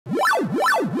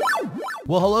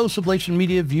Well, hello, Sublation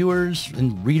Media viewers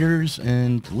and readers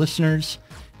and listeners.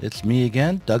 It's me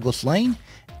again, Douglas Lane,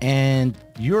 and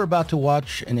you're about to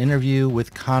watch an interview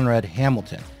with Conrad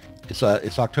Hamilton. It's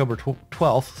October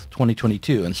 12th,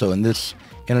 2022, and so in this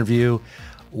interview,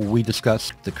 we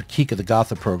discussed the critique of the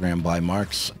Gotha program by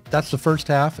Marx. That's the first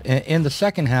half. In the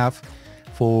second half,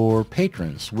 for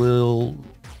patrons, we'll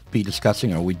be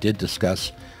discussing, or we did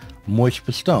discuss, Moishe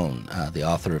Pistone, the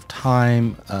author of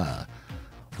Time,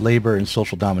 Labor, and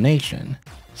Social Domination.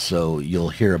 So you'll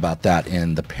hear about that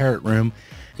in the Parrot Room.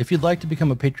 If you'd like to become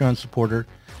a Patreon supporter,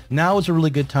 now is a really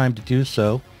good time to do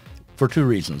so for two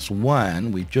reasons.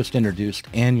 One, we've just introduced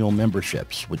annual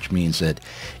memberships, which means that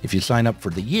if you sign up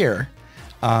for the year,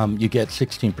 you get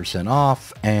 16%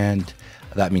 off, and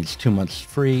that means 2 months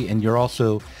free. And you're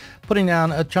also putting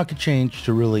down a chunk of change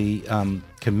to really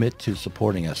commit to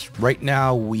supporting us. Right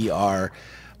now, we are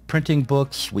printing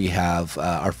books. We have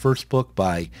our first book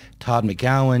by Todd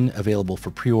McGowan available for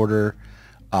pre-order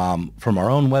from our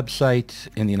own website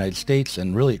in the United States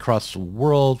and really across the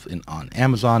world on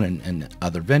Amazon and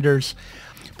other vendors.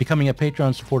 Becoming a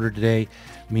Patreon supporter today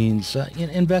means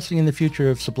investing in the future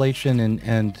of Sublation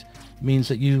and means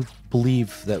that you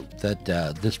believe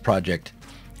that this project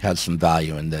has some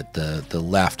value and that the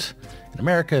left in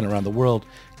America and around the world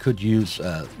could use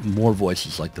more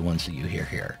voices like the ones that you hear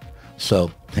here.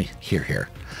 So, here.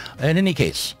 In any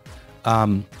case,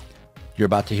 you're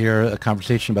about to hear a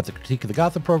conversation about the critique of the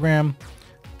Gotha program.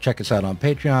 Check us out on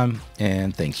Patreon,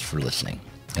 and thanks for listening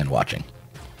and watching.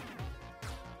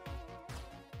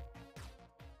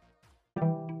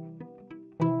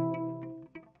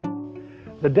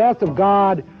 The death of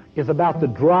God is about the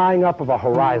drying up of a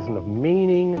horizon of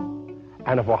meaning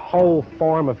and of a whole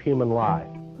form of human life.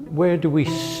 Where do we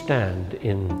stand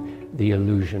in the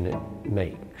illusion it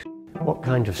makes? What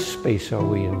kind of space are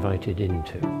we invited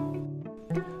into?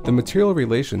 The material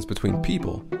relations between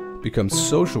people become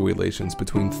social relations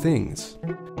between things.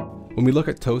 When we look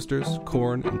at toasters,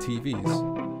 corn, and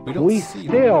TVs, we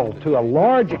still, to a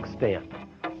large extent,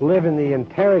 live in the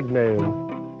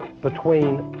interregnum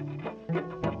between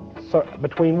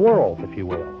worlds, if you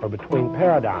will, or between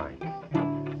paradigms.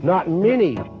 Not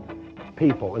many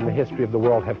people in the history of the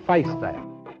world have faced that.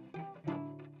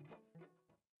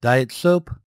 Diet Soap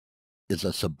is a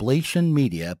Sublation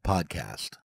Media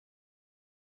podcast.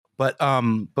 But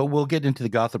we'll get into the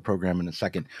Gotha program in a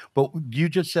second. But you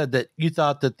just said that you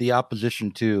thought that the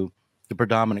opposition to the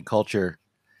predominant culture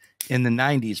in the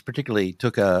 90s particularly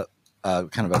took a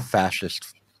kind of a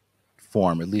fascist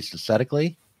form, at least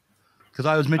aesthetically. Because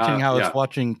I was mentioning how I was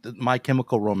watching My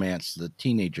Chemical Romance, the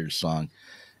Teenagers song,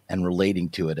 and relating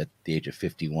to it at the age of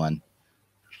 51.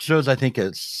 Shows, I think,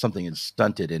 it's something that's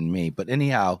stunted in me. But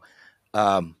anyhow,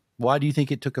 why do you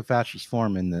think it took a fascist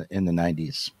form in the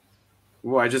 90s?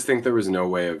 Well, I just think there was no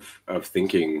way of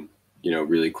thinking,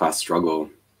 really class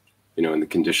struggle, in the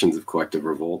conditions of collective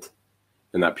revolt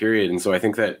in that period. And so I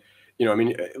think that,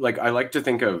 I like to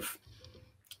think of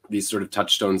these sort of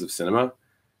touchstones of cinema,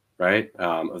 right,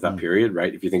 of that period,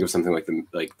 right? If you think of something like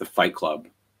the Fight Club,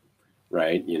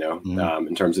 right,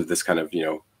 in terms of this kind of,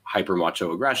 hyper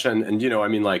macho aggression. And,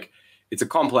 it's a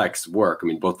complex work.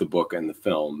 Both the book and the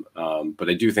film. But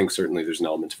I do think certainly there's an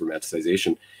element of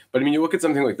romanticization. But you look at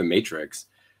something like The Matrix,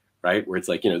 right, where it's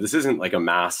like, this isn't like a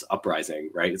mass uprising,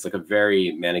 right? It's like a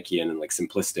very Manichaean and like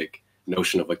simplistic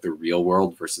notion of like the real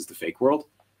world versus the fake world,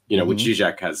 which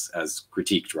Zizek has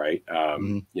critiqued, right?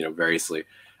 Variously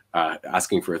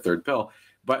asking for a third pill.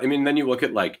 But then you look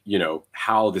at like,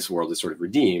 how this world is sort of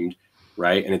redeemed,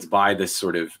 right? And it's by this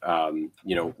sort of,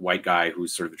 white guy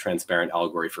who's sort of a transparent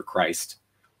allegory for Christ,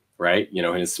 right?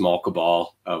 In his small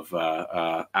cabal of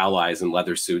allies in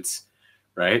leather suits,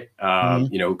 right?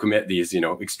 Who commit these,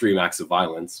 extreme acts of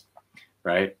violence,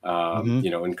 right?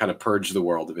 And kind of purge the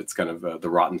world of its kind of the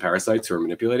rotten parasites who are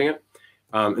manipulating it.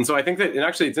 And so I think that, and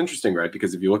actually it's interesting, right?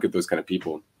 Because if you look at those kind of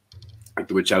people, like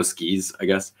the Wachowskis, I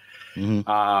guess,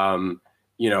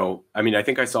 I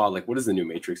think I saw like, what is the new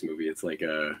Matrix movie? It's like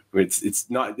it's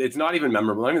not even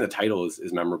memorable. The title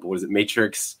is memorable. What is it?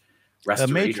 Matrix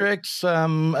Restoration. The Matrix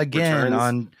again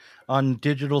Returns. on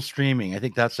digital streaming. I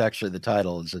think that's actually the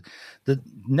title. Is the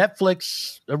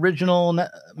Netflix original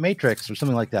Matrix or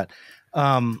something like that.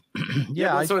 So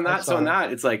in that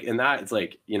it's like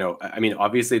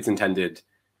obviously it's intended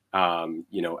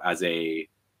as a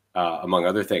among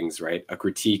other things, right, a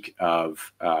critique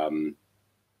of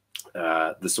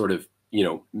the sort of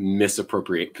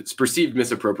perceived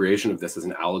misappropriation of this as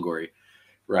an allegory,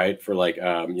 right, for like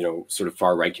sort of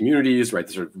far right communities, right,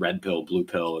 the sort of red pill, blue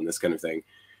pill, and this kind of thing.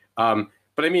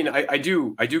 But I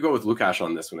do go with Lukács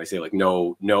on this when I say like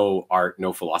no art,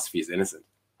 no philosophy is innocent,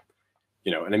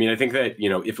 And I mean, I think that,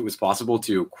 if it was possible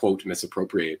to, quote,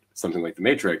 misappropriate something like The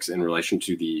Matrix in relation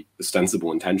to the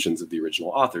ostensible intentions of the original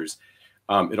authors,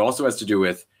 it also has to do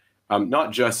with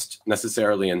not just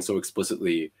necessarily and so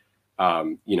explicitly,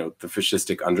 the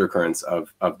fascistic undercurrents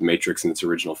of The Matrix in its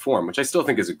original form, which I still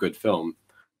think is a good film,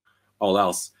 all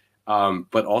else,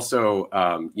 but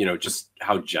also, just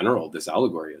how general this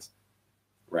allegory is,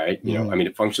 right? I mean,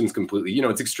 it functions completely,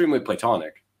 it's extremely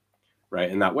Platonic, right,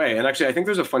 in that way. And actually, I think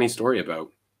there's a funny story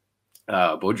about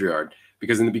Baudrillard,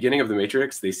 because in the beginning of The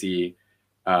Matrix, they see,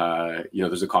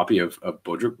 there's a copy of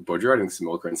Baudrillard in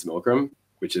Simulacra and Simulacrum,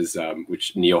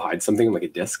 which Neo hides something like a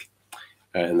disc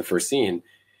in the first scene.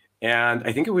 And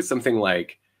I think it was something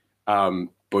like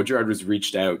Baudrillard was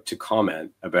reached out to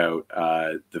comment about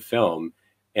the film,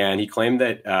 and he claimed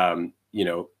that,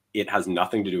 it has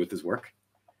nothing to do with his work,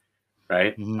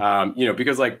 right?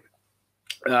 Because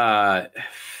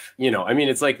I mean,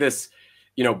 it's like this,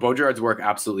 Baudrillard's work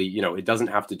absolutely, it doesn't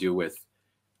have to do with,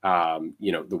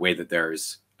 the way that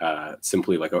there's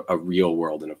simply like a real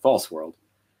world and a false world,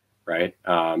 right?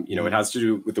 It has to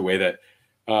do with the way that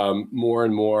more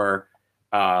and more,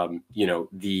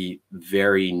 the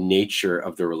very nature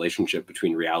of the relationship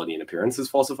between reality and appearance is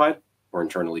falsified or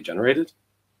internally generated,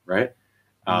 right?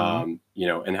 And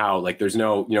how like there's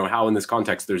no, how in this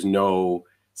context there's no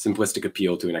simplistic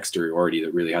appeal to an exteriority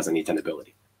that really has any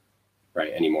tenability,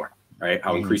 right, anymore, right?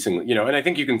 How increasingly, and I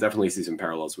think you can definitely see some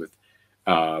parallels with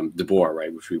De Boer,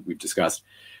 right, which we've discussed.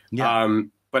 Yeah.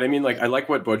 But I mean, like, I like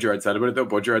what Baudrillard said about it, though.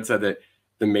 Baudrillard said that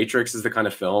The Matrix is the kind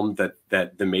of film that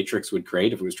The Matrix would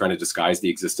create if it was trying to disguise the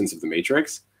existence of The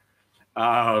Matrix,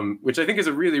 which I think is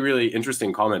a really, really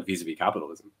interesting comment vis-a-vis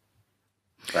capitalism.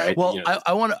 Right. Well,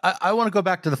 I want to go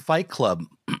back to the Fight Club.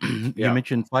 You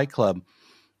mentioned Fight Club,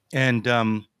 and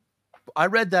I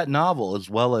read that novel as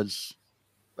well as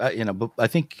I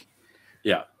think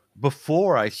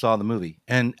before I saw the movie,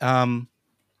 and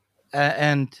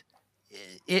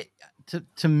it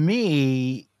to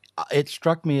me it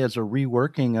struck me as a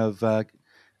reworking of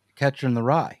Catcher in the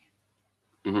Rye.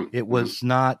 It was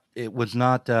not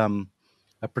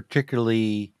a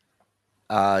particularly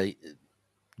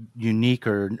unique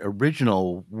or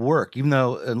original work, even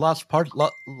though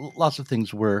lots of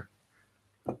things were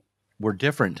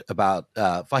different about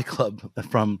Fight Club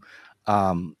from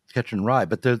Catcher in the Rye,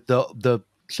 but the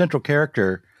central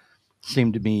character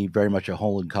seemed to be very much a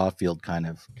Holden Caulfield kind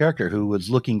of character who was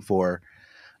looking for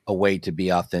a way to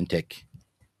be authentic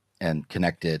and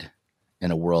connected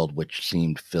in a world which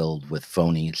seemed filled with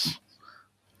phonies.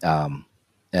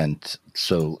 And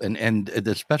so, and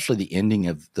especially the ending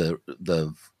of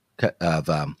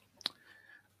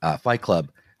Fight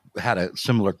Club had a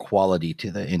similar quality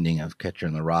to the ending of Catcher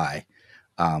in the Rye,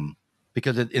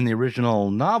 because in the original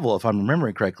novel, if I'm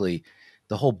remembering correctly,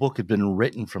 the whole book had been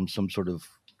written from some sort of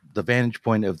the vantage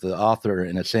point of the author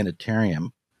in a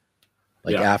sanitarium,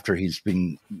 after he's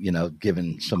been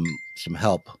given some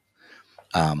help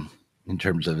in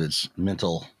terms of his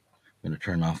mental. I'm going to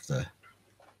turn off the.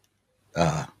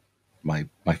 My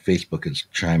Facebook is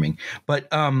chiming, but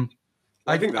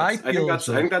I think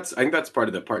that's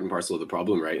part and parcel of the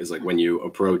problem, right? Is like when you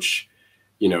approach,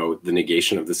 the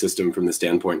negation of the system from the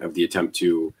standpoint of the attempt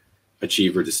to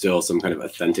achieve or distill some kind of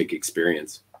authentic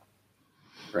experience,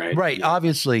 right? Right. Yeah.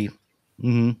 Obviously.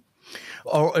 Mm-hmm.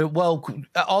 Or well,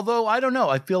 although I don't know,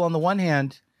 I feel on the one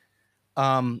hand,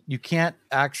 you can't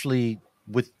actually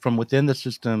from within the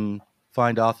system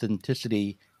find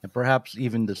authenticity. And perhaps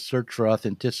even the search for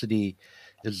authenticity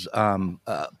is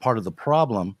part of the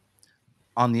problem.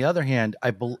 On the other hand,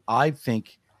 I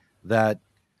think that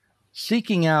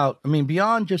seeking out,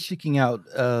 beyond just seeking out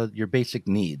your basic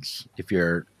needs, if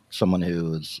you're someone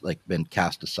who has been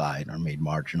cast aside or made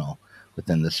marginal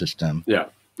within the system,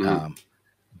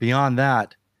 beyond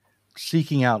that,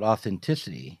 seeking out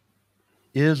authenticity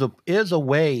is a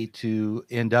way to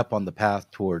end up on the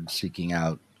path towards seeking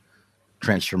out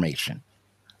transformation.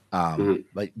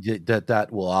 But that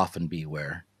will often be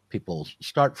where people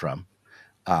start from,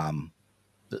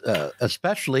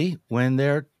 especially when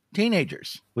they're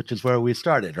teenagers, which is where we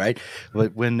started, right?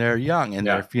 But when they're young and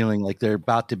they're feeling like they're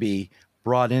about to be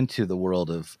brought into the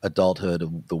world of adulthood,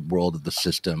 of the world of the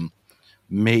system,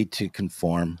 made to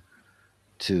conform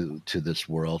to this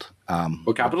world.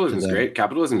 Well, capitalism is great.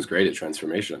 Capitalism is great at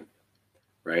transformation,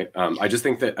 right? I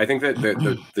think that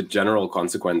the general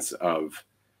consequence of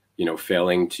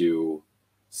failing to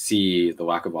see the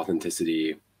lack of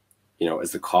authenticity,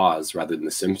 as the cause rather than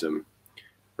the symptom,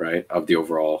 right, of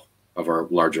our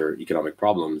larger economic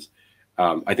problems.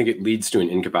 I think it leads to an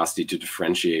incapacity to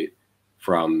differentiate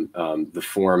from the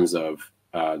forms of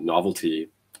novelty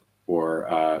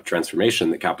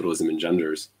transformation that capitalism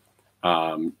engenders,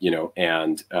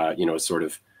 and a sort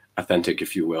of authentic,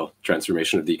 if you will,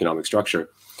 transformation of the economic structure.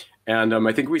 And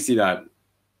I think we see that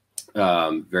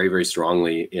very, very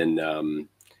strongly in,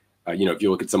 if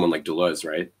you look at someone like Deleuze,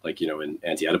 right? Like, in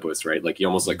Anti-Oedipus, right? Like he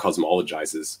almost like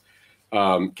cosmologizes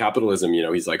capitalism.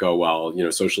 He's like, oh, well,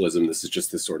 socialism, this is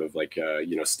just this sort of like,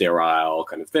 sterile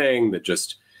kind of thing that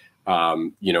just,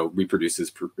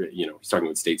 reproduces, he's talking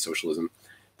about state socialism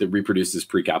that reproduces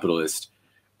pre-capitalist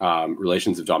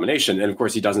relations of domination. And of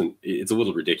course, it's a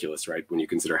little ridiculous, right? When you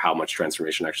consider how much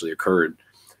transformation actually occurred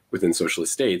within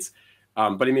socialist states.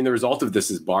 But I mean, the result of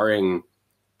this is barring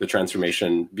the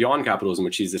transformation beyond capitalism,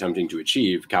 which he's attempting to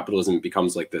achieve. Capitalism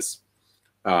becomes like this,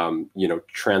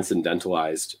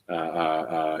 transcendentalized,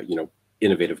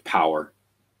 innovative power.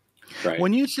 Right.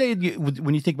 When you say,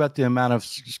 when you think about the amount of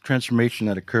transformation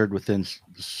that occurred within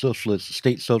socialist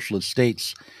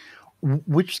states,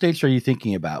 which states are you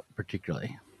thinking about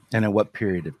particularly, and at what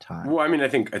period of time? Well, I mean, I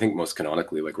think most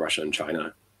canonically, like Russia and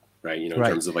China, right? In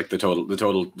terms of like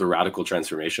the radical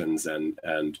transformations, and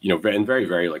very,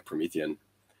 very like Promethean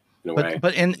in a way.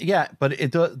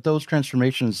 Those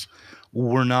transformations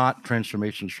were not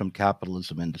transformations from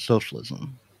capitalism into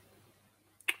socialism.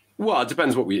 Well, it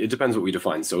depends what we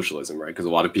define socialism, right? Because a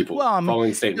lot of people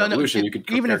following state revolution, you could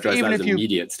characterize that as an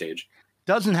immediate stage.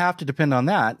 Doesn't have to depend on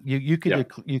that. You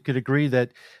could agree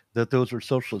that those were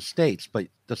socialist states, but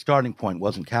the starting point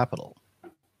wasn't capital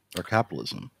or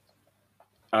capitalism.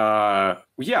 That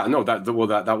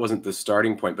wasn't the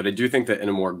starting point, but I do think that in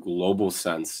a more global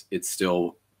sense, it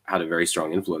still had a very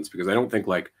strong influence, because I don't think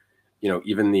beyond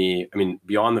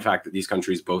the fact that these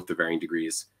countries, both to varying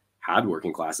degrees, had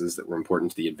working classes that were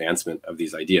important to the advancement of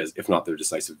these ideas, if not their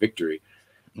decisive victory.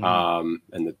 And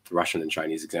the Russian and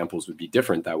Chinese examples would be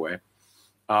different that way.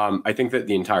 I think that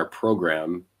the entire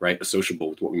program, right,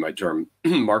 associable with what we might term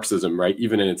Marxism, right,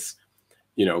 even in its,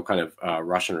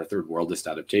 Russian or third worldist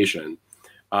adaptation,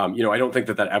 I don't think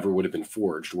that ever would have been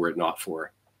forged were it not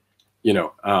for,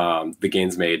 the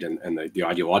gains made and the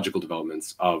ideological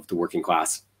developments of the working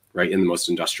class, right, in the most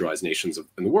industrialized nations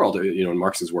in the world. And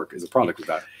Marx's work is a product of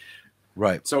that.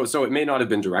 Right. So it may not have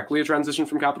been directly a transition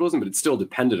from capitalism, but it still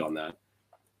depended on that,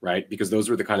 right? Because those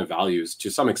were the kind of values, to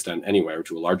some extent anyway, or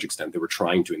to a large extent, they were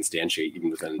trying to instantiate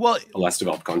even within a less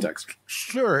developed context.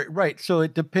 Sure, right. So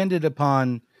it depended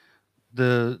upon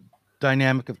the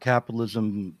dynamic of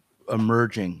capitalism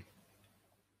emerging.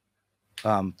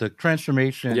 The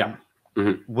transformation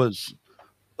was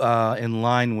in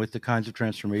line with the kinds of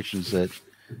transformations that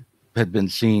had been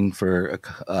seen for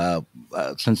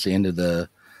since the end of the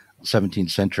 17th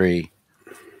century,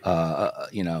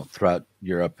 throughout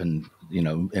Europe, and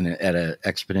at an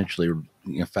exponentially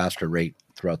faster rate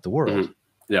throughout the world.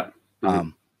 But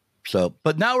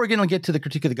now we're going to get to the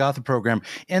critique of the Gotha program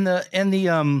and the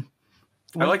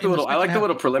I like the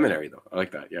little preliminary though. I like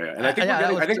that. Yeah. And I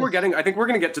think we're going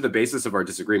to get to the basis of our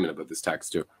disagreement about this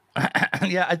text too.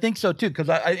 Yeah, I think so too. Because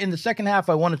in the second half,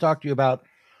 I want to talk to you about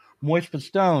Moise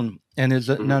Pistone and his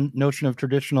notion of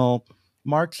traditional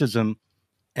Marxism.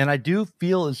 And I do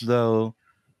feel as though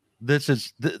this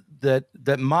is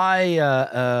that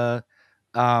my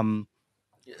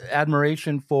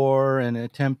admiration for and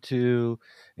attempt to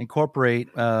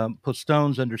incorporate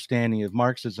Pistone's understanding of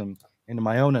Marxism into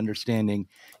my own understanding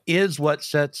is what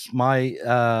sets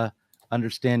my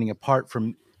understanding apart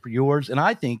from yours. And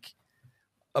I think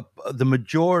the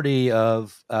majority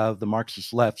of the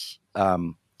Marxist left's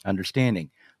understanding,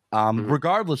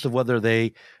 regardless of whether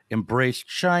they embrace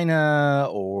China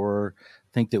or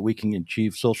think that we can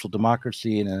achieve social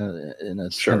democracy in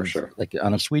a sure. Like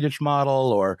on a Swedish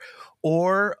model,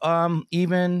 or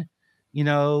even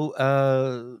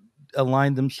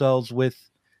align themselves with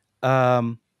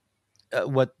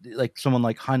what, like someone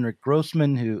like Heinrich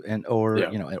Grossman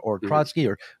or Trotsky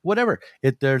or whatever.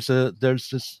 There's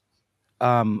this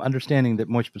understanding that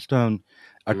Moise Pistone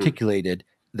articulated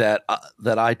that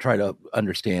I try to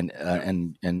understand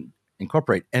and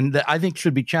incorporate, and that I think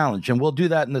should be challenged. And we'll do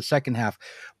that in the second half.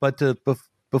 But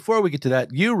before we get to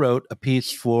that, you wrote a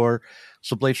piece for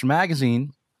Sublation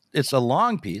Magazine. It's a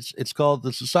long piece. It's called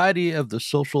 "The Society of the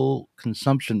Social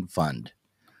Consumption Fund: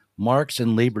 Marx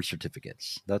and Labor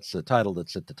Certificates." That's the title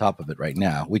that's at the top of it right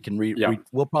now. We can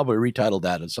we'll probably retitle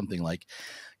that as something like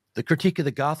 "The Critique of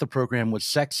the Gotha Program Was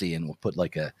Sexy," and we'll put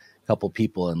like a couple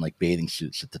people in like bathing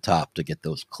suits at the top to get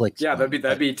those clicks. Yeah,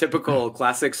 that'd be typical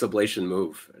classic Sublation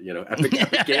move. Epic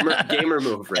gamer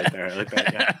move right there. I like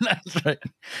that. Yeah. That's right.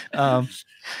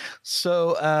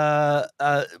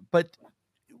 But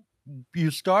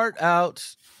you start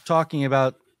out talking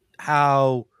about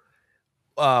how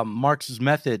Marx's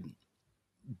method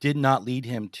did not lead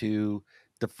him to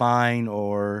define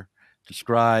or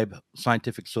describe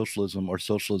scientific socialism or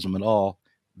socialism at all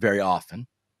very often.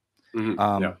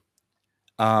 Yeah.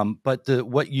 But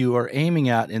what you are aiming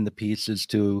at in the piece is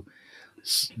to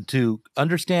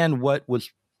understand what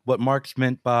Marx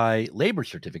meant by labor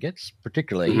certificates,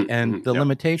 particularly, and the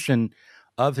limitation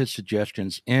of his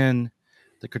suggestions in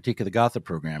the Critique of the Gotha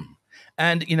program.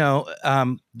 And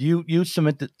you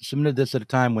submitted this at a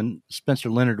time when Spencer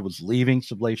Leonard was leaving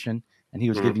Sublation, and he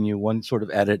was giving you one sort of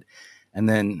edit, and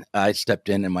then I stepped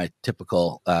in my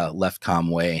typical left-com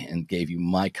way and gave you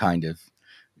my kind of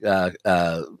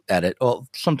edit. Well,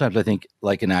 sometimes I think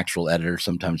like an actual editor,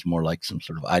 sometimes more like some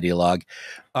sort of ideologue.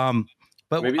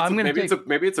 But maybe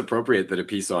it's appropriate that a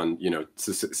piece on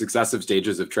successive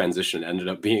stages of transition ended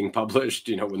up being published.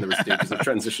 When there were stages of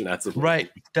transition at Sublation. Right,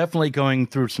 definitely going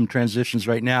through some transitions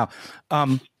right now.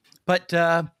 But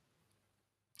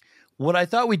what I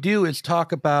thought we'd do is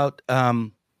talk about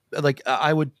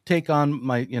I would take on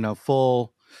my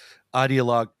full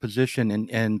ideologue position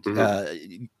and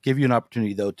give you an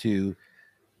opportunity though to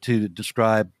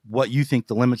describe what you think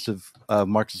the limits of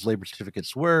Marx's labor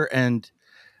certificates were and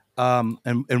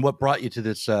what brought you to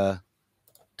this to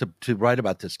write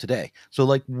about this today.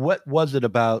 So what was it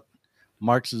about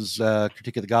Marx's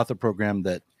Critique of the Gotha program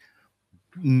that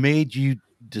made you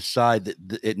decide that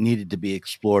it needed to be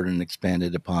explored and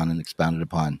expanded upon and expounded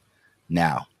upon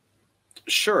now?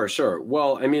 Sure.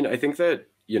 Well, I mean, I think that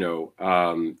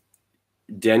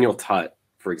Daniel Tutt,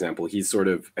 for example, he's sort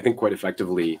of, I think, quite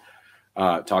effectively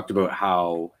talked about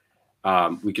how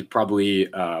we could probably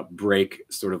break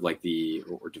sort of like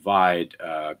or divide,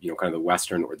 kind of the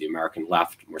Western or the American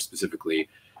left, more specifically,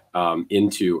 or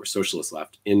socialist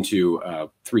left, into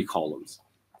 3 columns,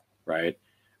 right?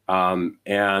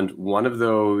 And one of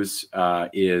those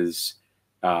is,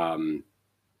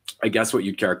 I guess, what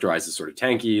you'd characterize as sort of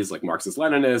tankies, like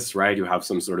Marxist-Leninists, right? Who have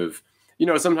some sort of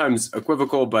sometimes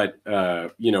equivocal, but,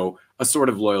 a sort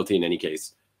of loyalty in any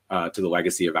case to the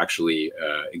legacy of actually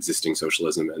existing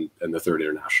socialism and the Third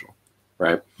International,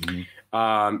 right?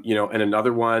 And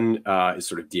another one is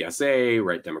sort of DSA,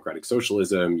 right? Democratic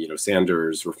Socialism,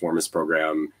 Sanders' reformist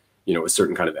program, a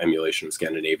certain kind of emulation of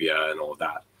Scandinavia and all of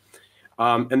that.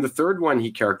 And the third one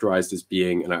he characterized as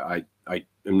being, and I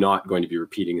am not going to be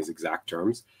repeating his exact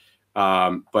terms,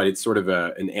 but it's sort of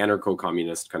an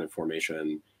anarcho-communist kind of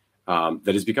formation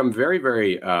that has become very,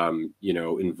 very,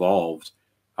 involved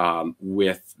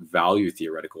with value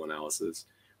theoretical analysis,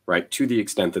 right? To the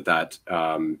extent that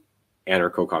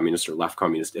anarcho-communist or left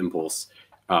communist impulse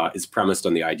is premised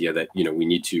on the idea that, we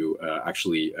need to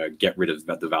actually get rid of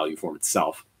the value form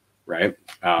itself, right?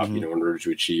 In order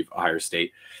to achieve a higher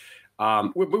state,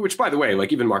 which, by the way,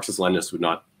 like even Marxist-Leninists would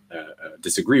not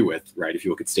disagree with, right? If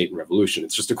you look at State and Revolution,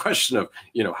 it's just a question of,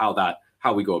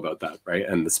 how we go about that, right?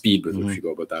 And the speed with which we go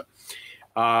about that.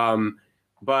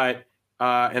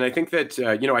 And I think that,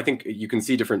 I think you can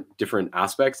see different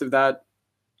aspects of that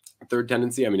third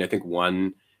tendency. I mean, I think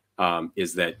one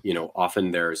is that,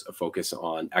 often there's a focus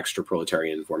on extra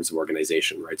proletarian forms of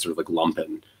organization, right? Sort of like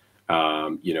lumpen,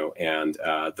 and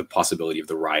the possibility of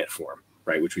the riot form,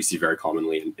 right? Which we see very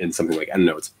commonly in something like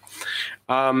endnotes.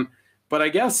 But I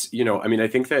guess, I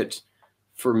think that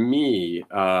for me,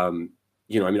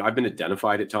 I've been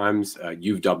identified at times.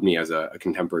 You've dubbed me as a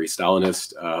contemporary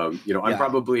Stalinist.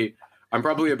 I'm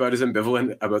probably about as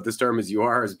ambivalent about this term as you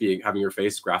are, as having your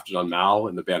face grafted on Mao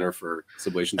and the banner for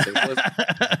Sublation Socialism.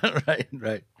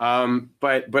 Right.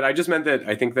 But I just meant that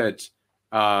I think that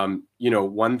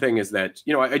one thing is that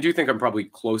I do think I'm probably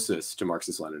closest to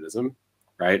Marxist-Leninism,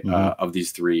 right? Of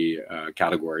these 3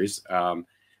 categories.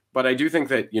 But I do think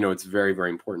that it's very, very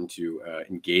important to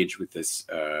engage with this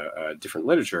different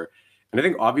literature. And I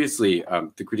think obviously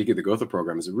the Critique of the Gotha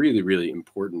program is a really, really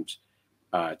important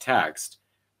text.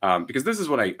 Because this is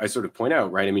what I sort of point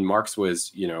out, right? I mean, Marx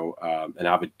was, an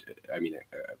avid,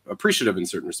 appreciative in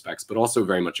certain respects, but also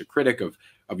very much a critic of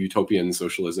utopian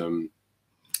socialism,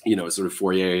 sort of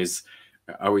Fourier's.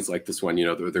 I always like this one,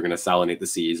 they're going to salinate the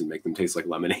seas and make them taste like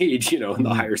lemonade, in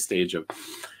the higher stage of.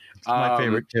 It's my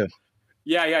favorite too.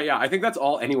 Yeah. I think that's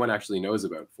all anyone actually knows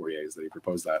about Fourier is that he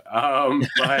proposed that.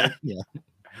 But yeah.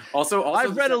 Also,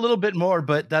 I've read a little bit more,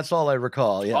 but that's all I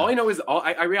recall. Yeah. All I know is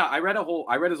I read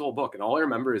his whole book, and all I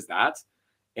remember is that,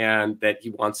 and that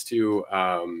he wants to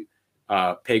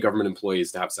pay government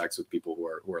employees to have sex with people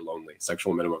who are lonely,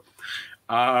 sexual minimum.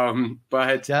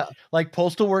 But yeah, like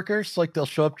postal workers, like they'll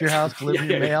show up to your house, deliver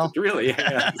your mail. Really,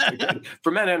 yeah.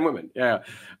 For men and women, yeah.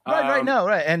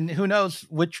 Right. And who knows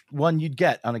which one you'd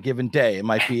get on a given day? It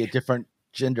might be a different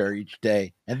gender each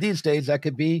day, and these days that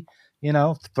could be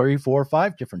 3, 4,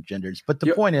 5 different genders. But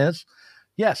the point is,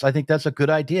 Yes, I think that's a good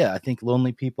idea. I think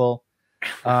lonely people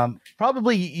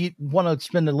probably you want to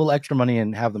spend a little extra money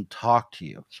and have them talk to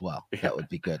you as well. That would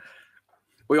be good.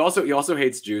 Well, he also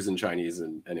hates Jews and Chinese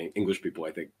and English people,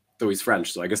 I think. Though he's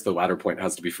French, so I guess the latter point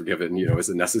has to be forgiven, as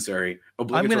a necessary,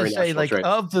 obligatory. I'm going to say, like, trait.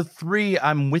 of the three,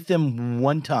 I'm with him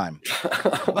one time.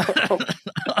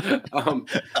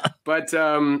 But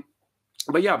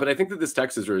I think that this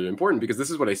text is really important because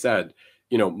this is what I said.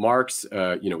 Marx,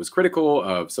 was critical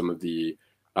of some of the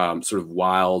sort of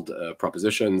wild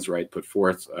propositions, right, put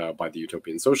forth by the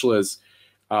utopian socialists.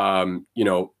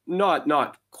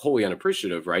 Not wholly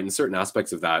unappreciative, right? And certain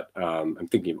aspects of that, I'm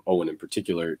thinking of Owen in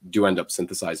particular, do end up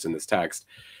synthesized in this text.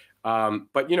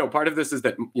 But part of this is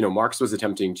that Marx was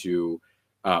attempting to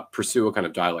pursue a kind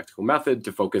of dialectical method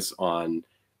to focus on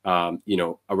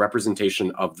a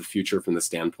representation of the future from the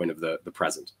standpoint of the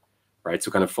present, right?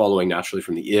 So kind of following naturally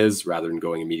from the is rather than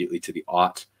going immediately to the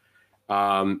ought.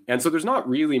 And so there's not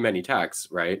really many texts,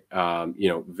 right?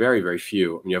 Very, very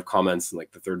few. I mean, you have comments in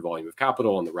like the third volume of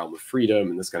Capital on the realm of freedom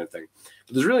and this kind of thing.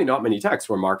 But there's really not many texts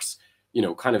where Marx,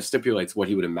 kind of stipulates what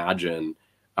he would imagine,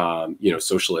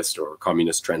 socialist or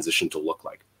communist transition to look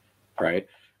like, right?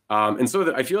 And so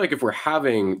that I feel like if we're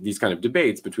having these kind of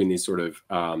debates between these sort of,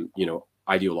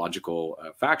 ideological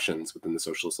factions within the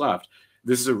socialist left,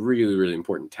 this is a really, really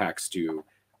important text to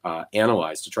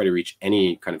analyze, to try to reach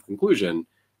any kind of conclusion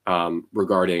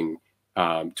regarding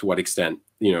to what extent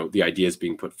the ideas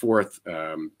being put forth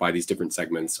by these different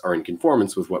segments are in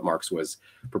conformance with what Marx was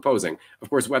proposing. Of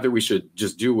course, whether we should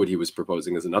just do what he was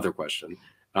proposing is another question,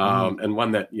 and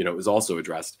one that is also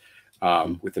addressed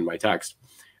within my text.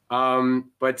 So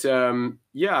in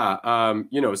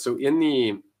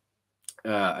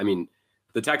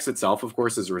the text itself, of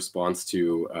course, is a response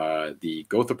to the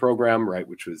Gotha program, right,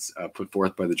 which was put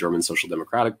forth by the German Social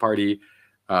Democratic Party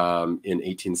in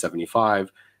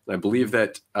 1875. And I believe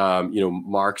that,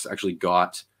 Marx actually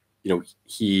got,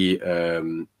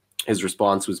 his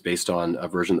response was based on a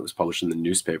version that was published in the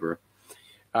newspaper.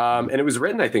 And it was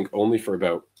written, I think, only for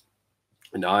about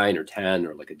 9 or 10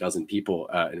 or like a dozen people.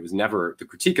 And it was never, the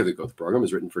critique of the Gotha program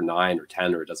was written for 9 or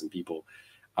 10 or a dozen people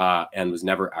and was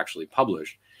never actually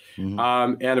published.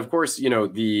 Mm-hmm. And of course,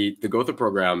 the Gotha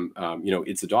program,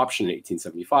 its adoption in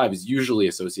 1875 is usually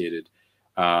associated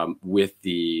with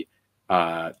the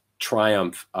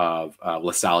triumph of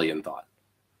Lassallean thought,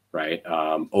 right,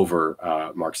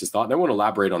 over Marxist thought. And I won't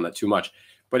elaborate on that too much,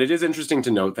 but it is interesting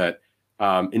to note that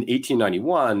in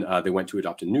 1891, they went to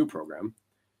adopt a new program,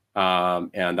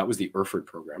 and that was the Erfurt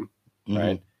program,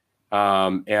 right?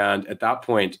 And at that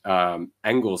point,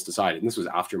 Engels decided, and this was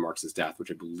after Marx's death,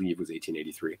 which I believe was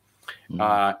 1883,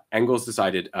 Engels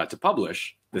decided to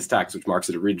publish this text, which Marx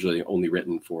had originally only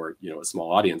written for, a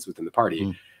small audience within the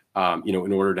party,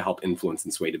 in order to help influence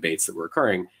and sway debates that were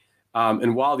occurring.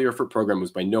 And while the Erfurt program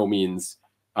was by no means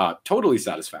totally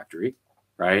satisfactory,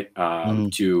 right,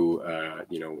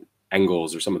 to,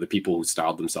 Engels or some of the people who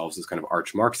styled themselves as kind of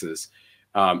arch Marxists,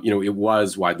 it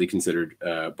was widely considered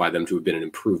by them to have been an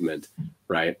improvement,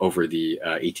 right, over the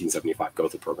 1875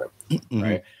 Gotha program,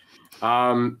 right?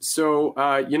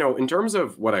 In terms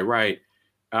of what I write,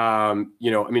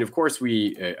 of course,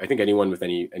 I think anyone with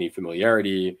any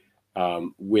familiarity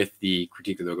with the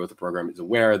critique of the Gotha program is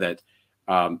aware that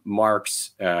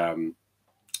Marx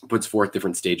puts forth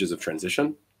different stages of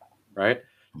transition, right?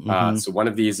 So one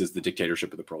of these is the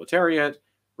dictatorship of the proletariat,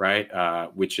 right,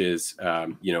 which is,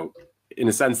 in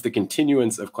a sense, the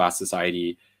continuance of class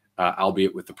society,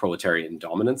 albeit with the proletariat in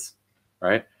dominance,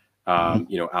 right?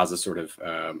 As a sort of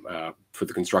for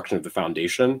the construction of the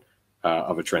foundation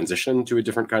of a transition to a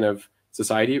different kind of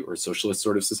society or socialist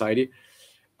sort of society.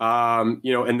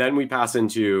 And then we pass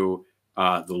into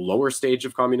the lower stage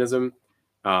of communism,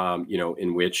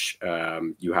 in which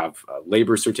you have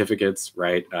labor certificates,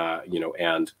 right?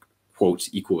 And quote,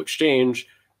 equal exchange,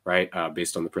 right?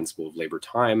 Based on the principle of labor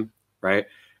time, right?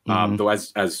 Though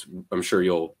as I'm sure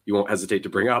you won't hesitate to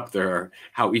bring up,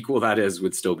 how equal that is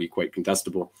would still be quite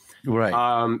contestable. Right.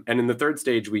 And in the third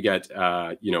stage, we get,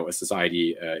 a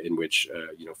society in which,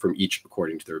 from each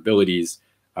according to their abilities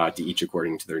to each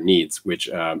according to their needs, which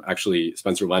actually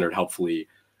Spencer Leonard helpfully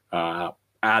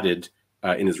added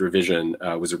in his revision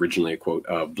was originally a quote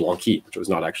of Blanqui, which I was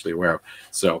not actually aware of.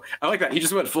 So I like that. He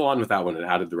just went full on with that one and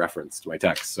added the reference to my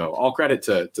text. So all credit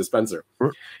to Spencer.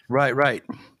 Right.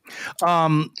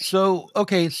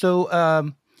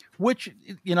 Which,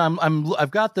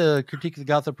 I've got the critique of the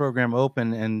Gotha program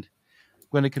open, and I'm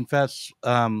going to confess,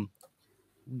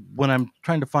 when I'm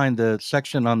trying to find the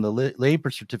section on the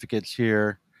labor certificates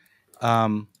here,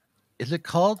 is it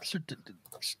called,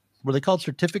 were they called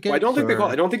certificates? Well, I don't think they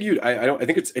call it. I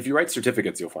think it's, if you write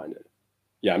certificates, you'll find it.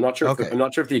 Yeah, I'm not sure. Okay. I'm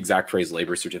not sure if the exact phrase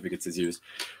 "labor certificates" is used.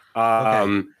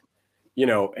 Okay. You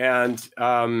know, and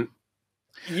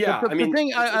yeah, The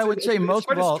thing I would say most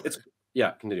of all,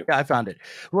 yeah, continue. yeah, I found it.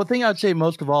 Well, the thing I would say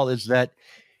most of all is that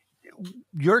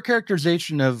your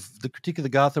characterization of the Critique of the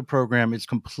Gotha program is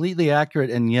completely accurate,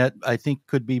 and yet I think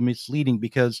could be misleading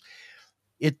because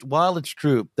while it's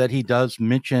true that he does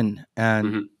mention and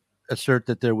Mm-hmm. assert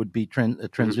that there would be a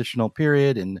transitional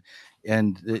period and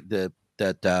the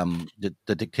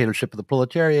dictatorship of the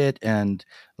proletariat and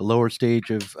the lower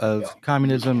stage of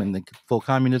communism and the full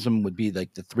communism would be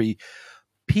like the three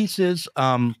pieces.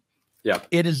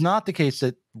 It is not the case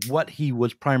that what he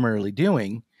was primarily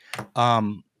doing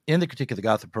in the Critique of the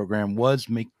Gotha program was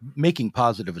making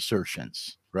positive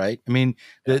assertions, right? I mean,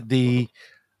 the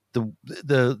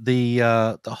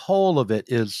whole of it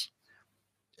is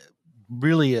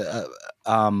really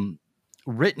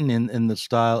written in the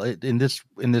style in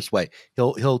this way.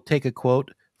 He'll take a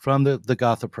quote from the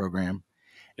Gotha program,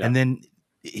 and then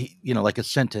like a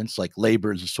sentence like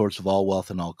 "labor is the source of all wealth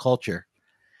and all culture,"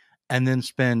 and then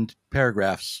spend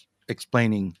paragraphs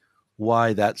explaining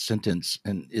why that sentence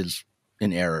is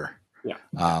in error.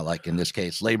 Like in this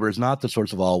case, labor is not the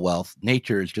source of all wealth.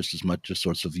 Nature is just as much a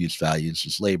source of use values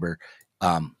as labor.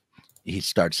 He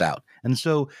starts out, and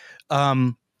so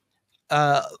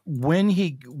when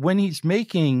he's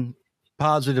making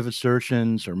positive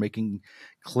assertions or making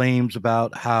claims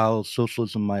about how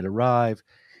socialism might arrive,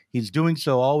 he's doing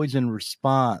so always in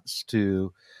response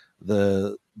to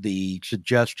the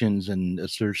suggestions and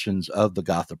assertions of the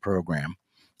Gotha program.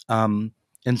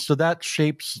 And so that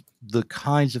shapes the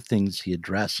kinds of things he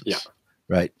addresses. Yeah.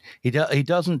 Right. He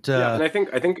doesn't. And I think.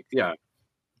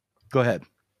 Go ahead.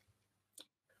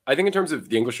 I think in terms of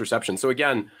the English reception. So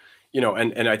again,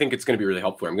 and I think it's going to be really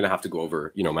helpful. I'm going to have to go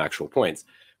over, my actual points.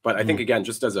 But I think, again,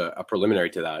 just as a preliminary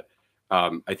to that,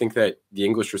 I think that the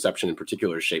English reception in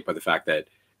particular is shaped by the fact that,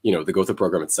 the Gotha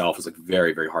program itself is like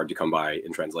very, very hard to come by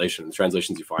in translation. The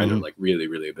translations you find are like really,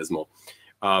 really abysmal.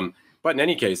 But in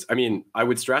any case, I mean, I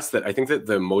would stress that I think that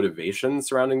the motivation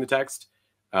surrounding the text,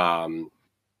 given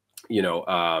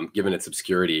its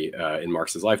obscurity in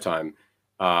Marx's lifetime,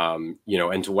 and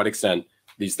to what extent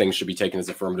these things should be taken as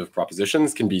affirmative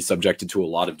propositions can be subjected to a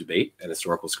lot of debate and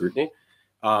historical scrutiny.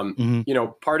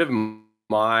 Part of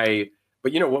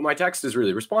what my text is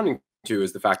really responding to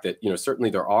is the fact that,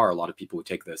 certainly there are a lot of people who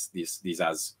take these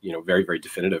as, very, very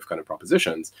definitive kind of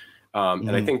propositions. And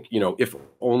I think, if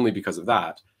only because of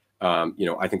that,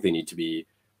 I think they need to be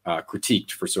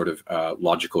critiqued for sort of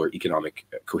logical or economic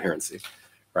coherency.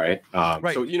 Right.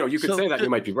 Right. So, you could say that you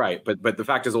might be right, but the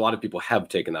fact is a lot of people have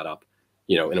taken that up,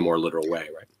 in a more literal way.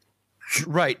 Right.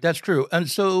 Right. That's true. And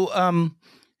so, I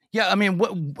mean,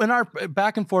 when our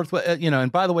back and forth,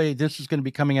 and by the way, this is going to be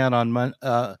coming out on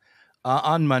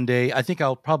Monday. I think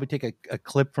I'll probably take a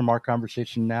clip from our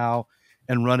conversation now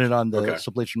and run it on the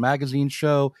Sublation Magazine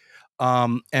show.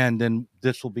 And then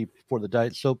this will be for the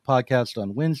Diet Soap podcast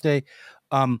on Wednesday.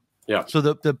 So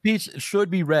the piece should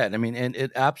be read. I mean, and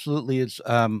it absolutely is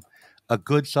a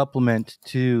good supplement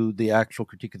to the actual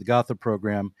Critique of the Gotha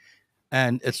program.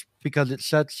 And it's because it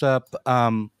sets up,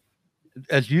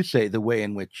 as you say, the way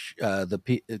in which the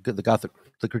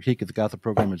Critique of the Gotha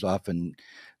program is often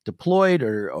deployed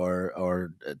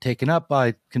or taken up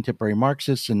by contemporary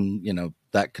Marxists, and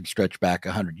that could stretch back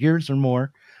 100 years or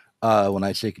more. When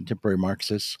I say contemporary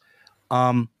Marxists,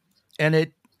 and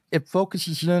it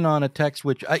focuses in on a text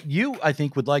which I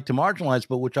think would like to marginalize,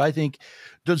 but which I think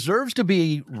deserves to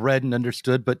be read and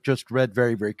understood, but just read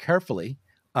very, very carefully.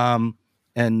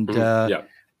 Which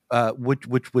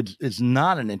is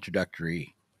not an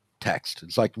introductory text.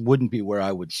 It's like wouldn't be where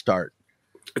I would start.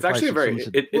 It's actually a very.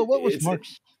 What was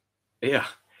Marx?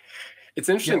 It's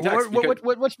interesting. Yeah,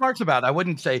 what's Marx about? I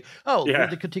wouldn't say,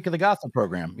 the Critique of the Gotha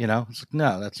program. It's like,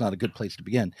 no, that's not a good place to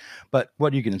begin. But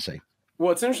what are you going to say?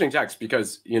 Well, it's an interesting text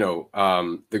because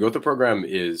the Gotha program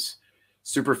is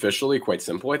superficially quite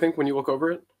simple. I think when you look over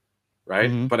it,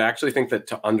 right. But I actually think that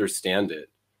to understand it,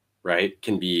 right,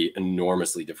 can be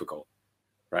enormously difficult.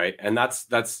 Right. And that's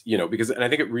because I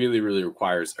think it really, really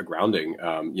requires a grounding,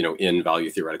 in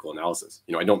value theoretical analysis.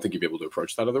 I don't think you'd be able to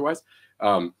approach that otherwise.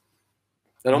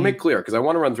 And I'll make clear, because I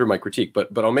want to run through my critique,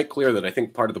 but I'll make clear that I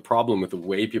think part of the problem with the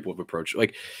way people have approached,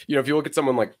 like, if you look at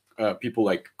someone like people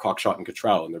like Cockshott and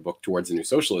Cottrell in their book Towards a New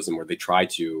Socialism, where they try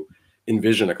to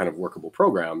envision a kind of workable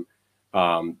program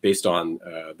based on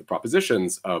the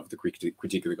propositions of the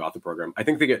Critique of the Gotha program, I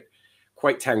think they get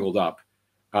quite tangled up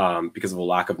because of a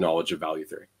lack of knowledge of value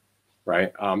theory.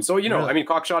 Right. I mean,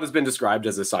 Cockshott has been described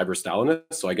as a cyber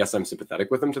Stalinist, so I guess I'm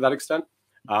sympathetic with him to that extent.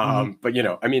 But,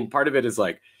 I mean, part of it is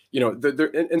like,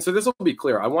 and so this will be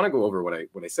clear. I want to go over what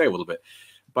I say a little bit,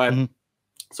 but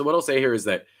so what I'll say here is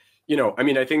that,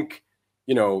 I think,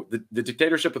 the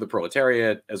dictatorship of the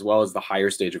proletariat, as well as the higher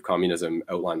stage of communism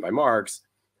outlined by Marx,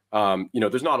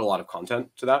 there's not a lot of content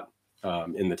to that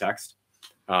in the text.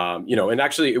 And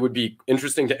actually it would be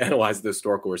interesting to analyze the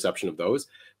historical reception of those.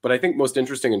 But I think most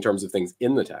interesting in terms of things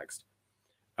in the text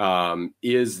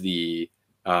is the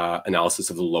analysis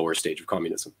of the lower stage of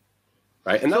communism.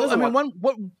 Right. And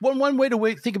one way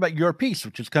to think about your piece,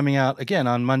 which is coming out again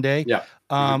on Monday,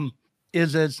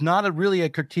 is it's not really a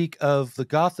critique of the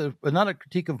Gotha, not a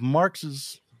critique of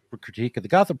Marx's critique of the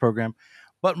Gotha program,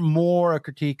 but more a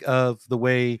critique of the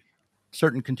way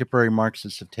certain contemporary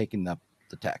Marxists have taken up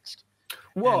the text.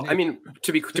 Well,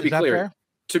 to be clear,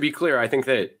 I think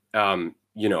that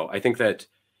I think that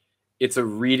it's a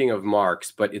reading of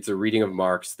Marx, but it's a reading of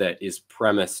Marx that is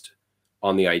premised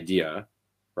on the idea,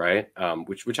 right?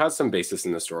 Which has some basis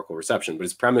in historical reception, but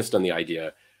it's premised on the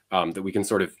idea that we can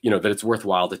sort of, that it's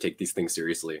worthwhile to take these things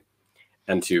seriously,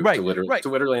 and to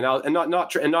literally and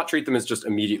not treat them as just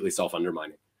immediately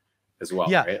self-undermining as well.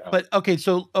 Yeah, right? But okay,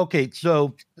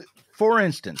 so for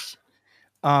instance,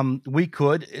 we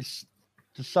could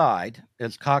decide,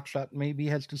 as Cockshott maybe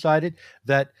has decided,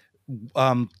 that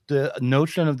the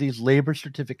notion of these labor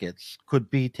certificates could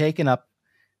be taken up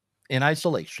in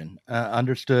isolation,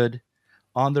 understood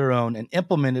on their own, and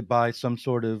implemented by some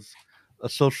sort of a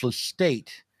socialist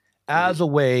state as a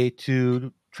way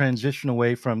to transition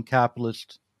away from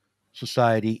capitalist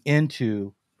society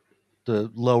into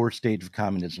the lower stage of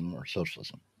communism or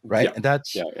socialism, right? Yeah. And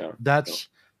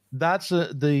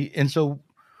and so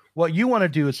what you want to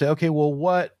do is say, okay, well,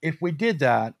 what if we did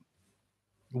that?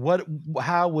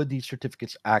 How would these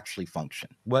certificates actually function?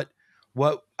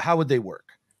 How would they work?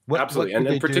 Absolutely,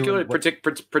 and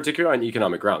particularly on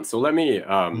economic grounds. So let me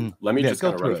just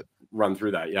kind of run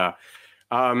through that. Yeah.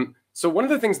 So one of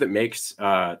the things that makes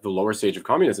the lower stage of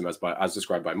communism, as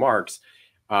described by Marx,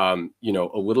 a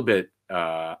little bit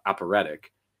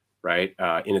operatic, right,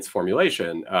 in its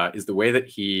formulation, is the way that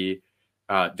he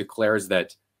declares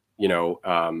that,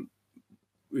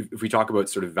 if we talk about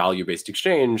sort of value-based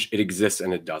exchange, it exists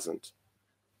and it doesn't,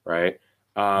 right?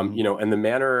 And the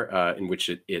manner in which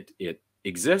it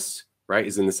exists, right,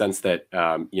 is in the sense that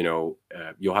you'll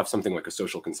have something like a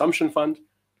social consumption fund,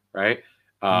 right?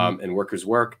 And workers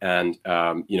work, and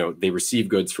they receive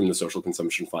goods from the social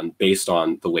consumption fund based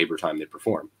on the labor time they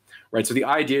perform, right? So the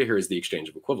idea here is the exchange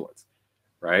of equivalents,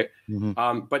 right?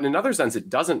 But in another sense, it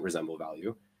doesn't resemble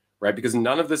value, right? Because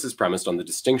none of this is premised on the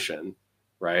distinction,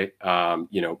 right?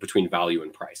 Between value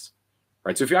and price,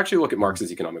 right? So if you actually look at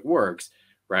Marx's economic works,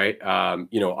 right,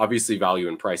 obviously value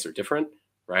and price are different,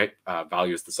 right?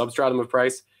 Value is the substratum of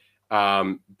price,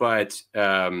 but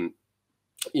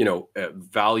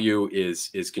value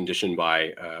is conditioned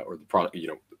by or the product,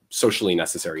 socially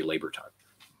necessary labor time,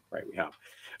 right? We have.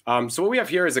 So what we have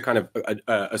here is a kind of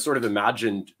a sort of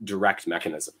imagined direct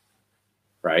mechanism,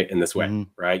 right? In this way,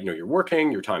 right? You're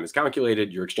working, your time is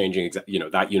calculated, you're exchanging,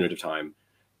 that unit of time,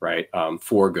 right,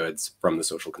 for goods from the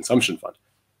social consumption fund,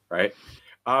 right?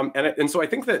 And so I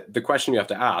think that the question you have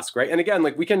to ask, right? And again,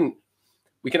 like we can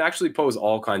actually pose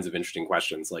all kinds of interesting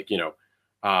questions, like,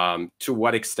 to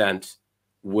what extent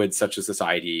would such a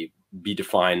society be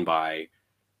defined by,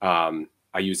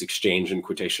 I use exchange in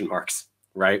quotation marks,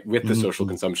 right, with the social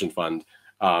consumption fund,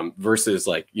 versus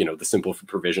like, the simple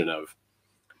provision of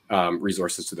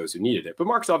resources to those who needed it. But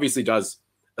Marx obviously does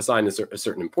assign a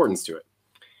certain importance to it.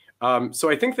 So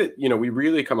I think that, we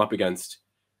really come up against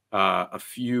a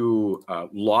few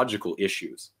logical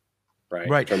issues, right?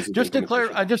 Right. Just to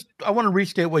clarify, I want to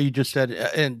restate what you just said,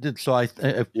 and so I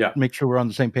make sure we're on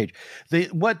the same page.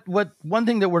 One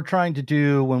thing that we're trying to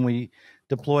do when we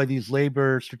deploy these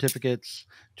labor certificates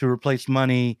to replace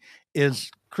money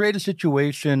is create a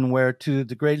situation where, to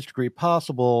the greatest degree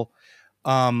possible,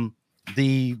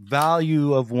 the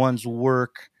value of one's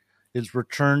work is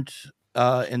returned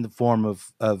in the form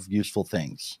of useful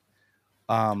things.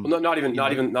 Not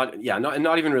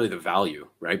even really the value,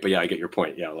 right? But yeah, I get your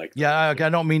point. Yeah, like I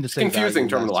don't mean to say confusing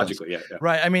terminologically. Yeah,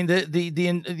 right. I mean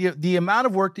the amount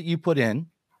of work that you put in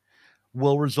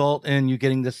will result in you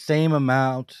getting the same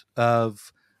amount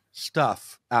of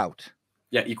stuff out.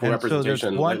 Yeah, equal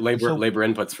representation, so labor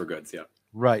inputs for goods. Yeah,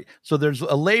 right. So there's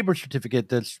a labor certificate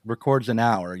that records an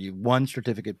hour. One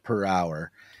certificate per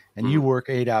hour, and you work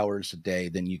 8 hours a day.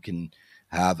 Then you can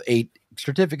have 8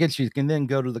 certificates. You can then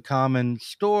go to the common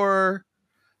store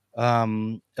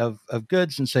of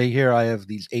goods and say, here, I have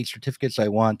these 8 certificates. I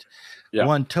want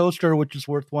one toaster, which is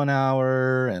worth 1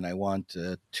 hour. And I want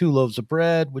 2 loaves of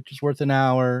bread, which is worth an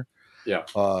hour. Yeah.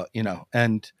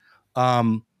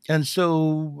 And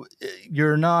so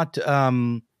you're not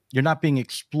being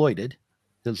exploited.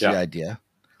 Is the idea.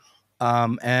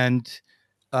 And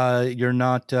you're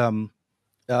not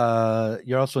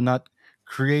you're also not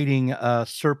creating a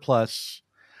surplus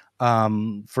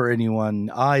for anyone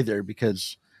either,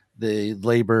 because the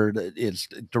labor is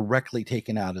directly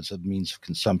taken out as a means of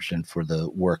consumption for the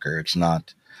worker. It's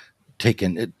not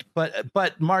taken.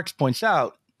 But Marx points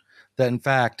out that in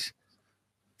fact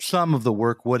some of the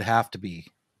work would have to be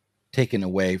taken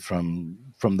away from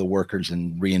the workers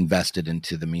and reinvested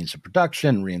into the means of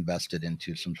production, reinvested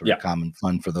into some sort of common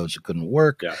fund for those who couldn't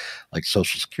work, like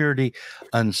Social Security.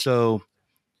 And so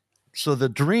the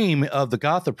dream of the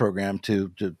Gotha program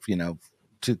to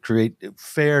create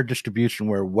fair distribution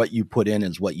where what you put in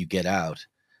is what you get out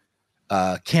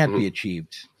can't be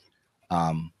achieved.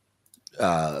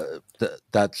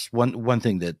 That's one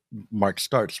thing that Marx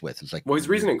starts with. Is like, well, his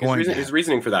reasoning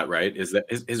for that, right, is that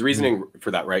his reasoning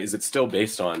for that, right, is it's still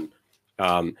based on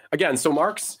again. So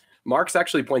Marx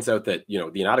actually points out that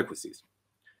the inadequacies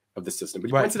of the system, but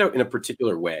he points it out in a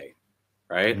particular way,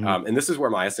 right? And this is where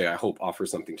my essay, I hope,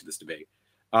 offers something to this debate.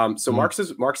 So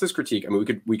Marx's critique. I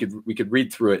mean, we could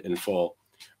read through it in full,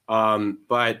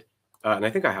 but and I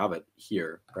think I have it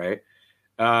here, right?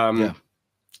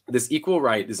 This equal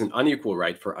right is an unequal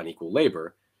right for unequal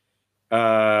labor.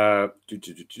 Right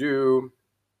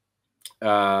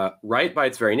by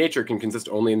its very nature can consist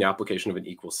only in the application of an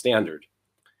equal standard.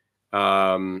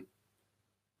 And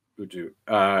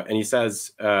he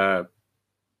says, the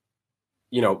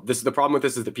problem with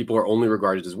this is that people are only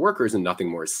regarded as workers and nothing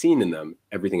more is seen in them,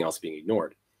 everything else being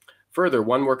ignored. Further,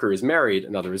 one worker is married,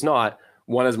 another is not.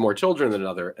 One has more children than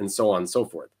another, and so on and so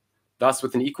forth. Thus,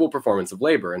 with an equal performance of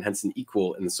labor, and hence an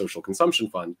equal in the social consumption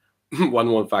fund,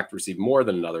 one will in fact receive more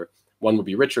than another, one will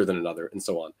be richer than another, and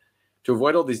so on. To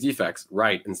avoid all these defects,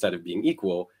 right, instead of being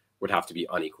equal, would have to be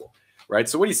unequal, right?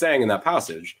 So what he's saying in that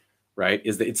passage, right,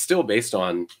 is that it's still based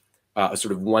on a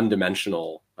sort of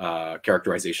one-dimensional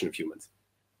characterization of humans,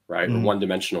 right, or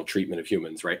one-dimensional treatment of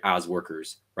humans, right, as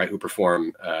workers, right, who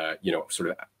perform,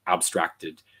 sort of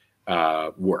abstracted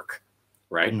work.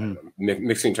 Right,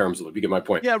 mixing terms a little. You get my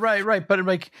point. Yeah, right. But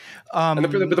like, and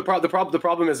the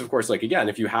problem is, of course, like again,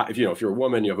 if you're a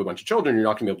woman, you have a bunch of children, you're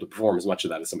not going to be able to perform as much of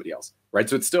that as somebody else, right?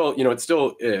 So it still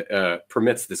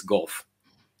permits this gulf.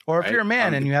 Or if you're a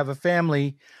man and you have a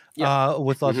family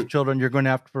with lots of children, you're going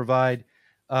to have to provide.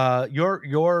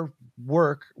 Your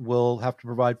work will have to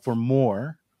provide for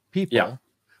more people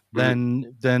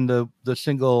than the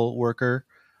single worker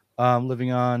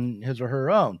living on his or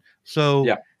her own. So.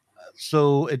 Yeah.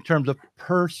 So in terms of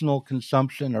personal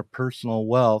consumption or personal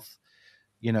wealth,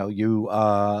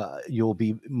 you'll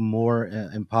be more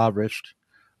impoverished,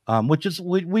 which is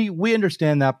we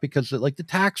understand that because like the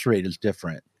tax rate is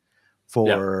different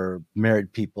for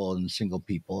married people and single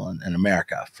people in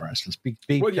America, for instance.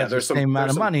 There's the same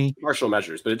amount of money, partial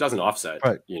measures, but it doesn't offset.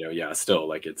 Right. Still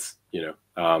like it's in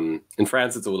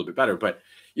France it's a little bit better, but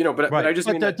I just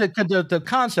mean the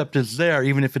concept is there,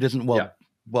 even if it isn't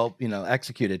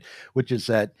executed, which is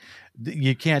that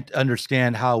you can't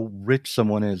understand how rich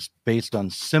someone is based on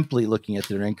simply looking at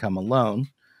their income alone.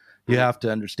 You have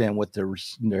to understand what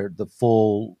the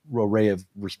full array of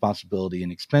responsibility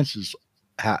and expenses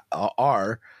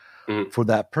are for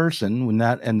that person.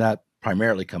 That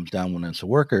primarily comes down when it's a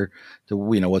worker to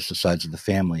what's the size of the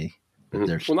family that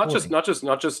they're supporting.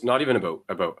 not even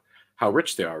about how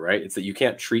rich they are, right? It's that you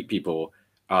can't treat people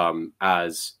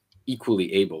as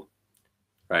equally able.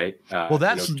 Right.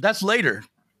 That's later,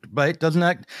 right? Doesn't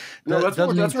that? That's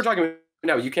what we're talking about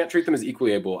now. You can't treat them as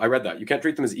equally able. I read that. You can't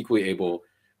treat them as equally able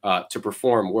to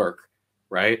perform work,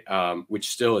 right? Which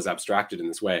still is abstracted in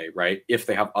this way, right? If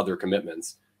they have other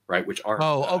commitments, right? Which aren't.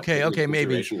 Okay,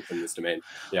 maybe from this domain.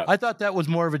 Yeah. I thought that was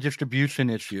more of a distribution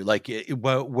issue, like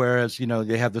whereas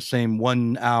they have the same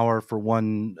 1 hour for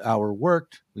 1 hour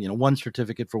worked, one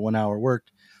certificate for 1 hour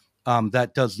worked.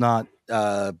 That does not.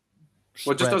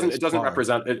 Well,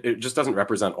 it just doesn't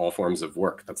represent all forms of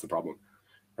work. That's the problem,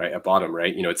 right? At bottom,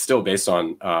 right? It's still based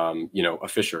on a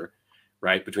fissure,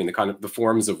 right, between the kind of the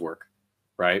forms of work,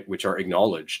 right, which are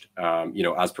acknowledged,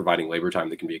 as providing labor time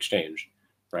that can be exchanged,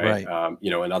 right?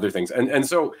 And other things. And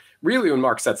so really when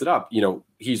Marx sets it up,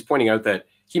 he's pointing out that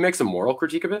he makes a moral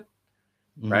critique of it,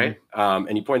 right?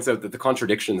 And he points out that the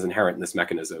contradictions inherent in this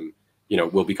mechanism,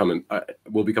 will become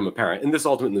apparent. And this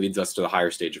ultimately leads us to the higher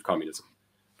stage of communism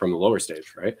from the lower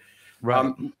stage, right?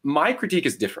 My critique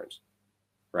is different,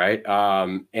 right?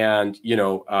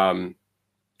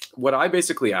 What I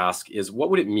basically ask is,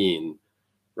 what would it mean,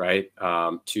 right,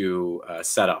 to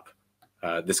set up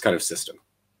this kind of system,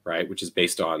 right, which is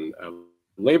based on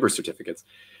labor certificates?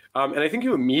 And I think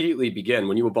you immediately begin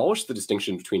when you abolish the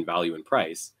distinction between value and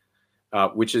price,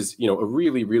 which is, you know, a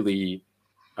really, really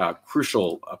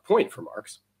crucial point for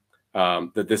Marx.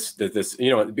 That this, you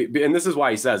know, and this is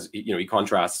why he says, you know, he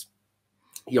contrasts.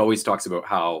 He always talks about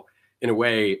how, in a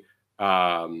way,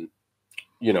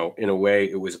 you know, in a way,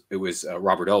 it was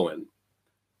Robert Owen,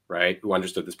 right, who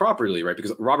understood this properly, right?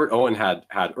 Because Robert Owen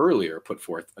had earlier put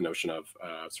forth a notion of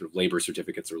sort of labor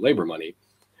certificates or labor money.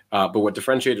 But what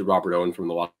differentiated Robert Owen from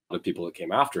a lot of people that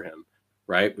came after him,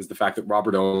 right, was the fact that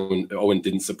Robert Owen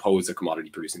didn't suppose a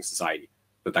commodity-producing society,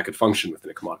 that could function within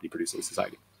a commodity-producing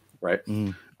society, right?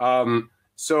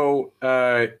 So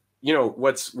you know,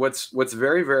 what's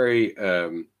very, very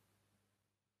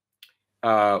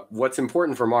what's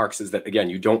important for Marx is that, again,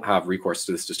 you don't have recourse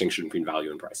to this distinction between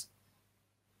value and price,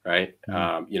 right?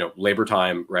 You know, labor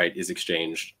time, right, is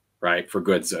exchanged, right, for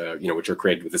goods, you know, which are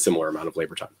created with a similar amount of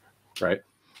labor time, right?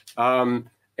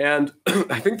 And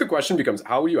I think the question becomes,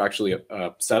 how will you actually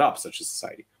set up such a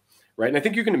society, right? And I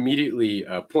think you can immediately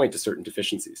point to certain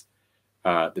deficiencies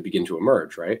that begin to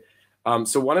emerge, right?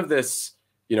 So one of this,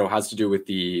 you know, has to do with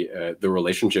the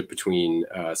relationship between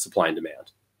supply and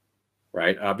demand,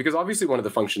 right? Because obviously one of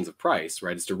the functions of price,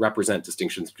 right, is to represent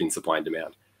distinctions between supply and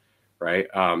demand, right?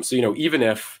 So, you know, even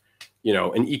if, you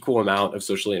know, an equal amount of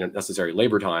socially necessary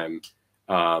labor time,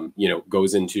 you know,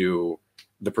 goes into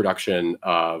the production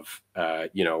of,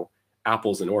 you know,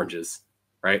 apples and oranges,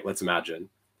 right? Let's imagine,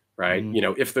 right? You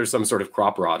know, if there's some sort of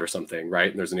crop rot or something, right,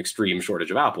 and there's an extreme shortage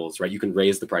of apples, right, you can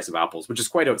raise the price of apples, which is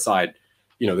quite outside,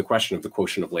 you know, the question of the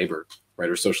quotient of labor, right,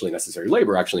 or socially necessary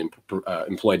labor actually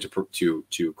employed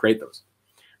to create those,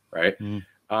 right?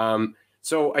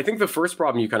 So I think the first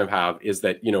problem you kind of have is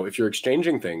that, you know, if you're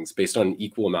exchanging things based on an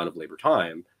equal amount of labor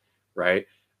time, right,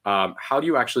 how do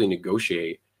you actually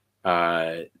negotiate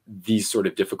these sort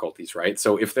of difficulties, right?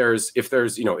 So if there's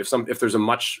you know, if there's a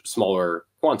much smaller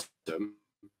quantum,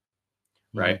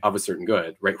 right, of a certain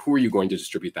good, right, who are you going to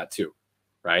distribute that to,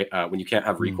 right? When you can't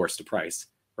have recourse to price,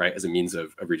 right, as a means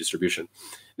of redistribution.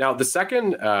 Now, the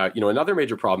second, you know, another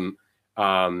major problem,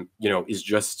 you know, is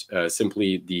just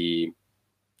simply the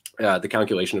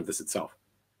calculation of this itself,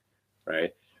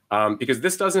 right? Because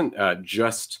this doesn't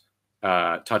just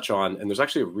touch on, and there's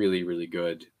actually a really, really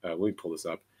good, let me pull this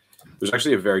up. There's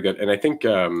actually a very good, and I think,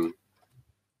 1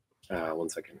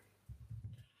 second.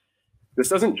 This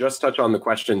doesn't just touch on the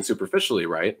question superficially,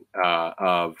 right,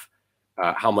 of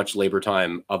how much labor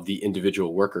time of the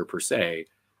individual worker per se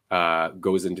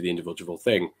goes into the individual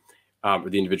thing or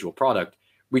the individual product.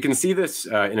 We can see this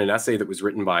in an essay that was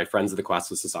written by Friends of the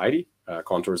Classless Society,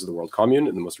 Contours of the World Commune,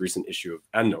 in the most recent issue of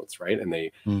Endnotes, right? And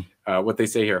they, what they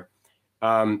say here,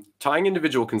 tying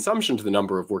individual consumption to the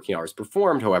number of working hours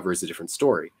performed, however, is a different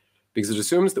story, because it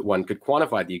assumes that one could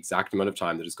quantify the exact amount of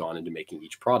time that has gone into making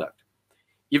each product.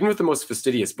 Even with the most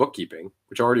fastidious bookkeeping,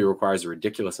 which already requires a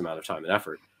ridiculous amount of time and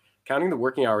effort, counting the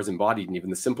working hours embodied in even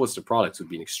the simplest of products would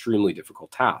be an extremely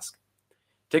difficult task.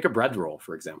 Take a bread roll,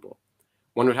 for example.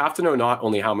 One would have to know not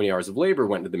only how many hours of labor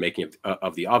went into the making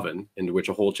of the oven, into which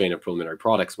a whole chain of preliminary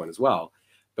products went as well,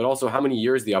 but also how many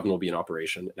years the oven will be in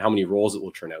operation and how many rolls it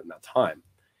will churn out in that time.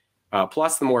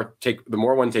 Plus, the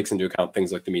more one takes into account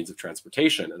things like the means of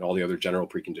transportation and all the other general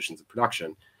preconditions of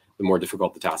production, the more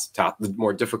difficult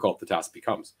the task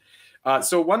becomes.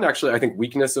 So one, actually, I think,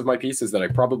 weakness of my piece is that I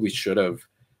probably should have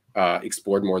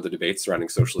explored more of the debates surrounding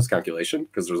socialist calculation,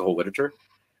 because there's a whole literature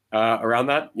around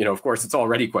that. You know, of course, it's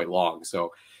already quite long.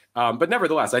 So, but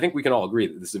nevertheless, I think we can all agree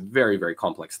that this is a very, very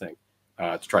complex thing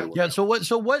to try to work out. So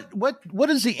what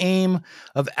is the aim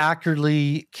of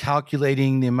accurately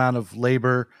calculating the amount of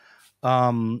labor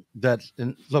that's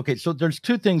okay? So there's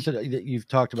two things that you've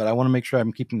talked about. I want to make sure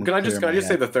I'm keeping. Can I just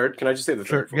say the third? Can I just say the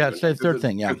third? Sure. Yeah, say the third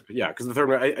thing. Yeah. Yeah, because the third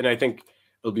one, and I think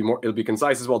it'll be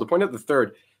concise as well. To point out the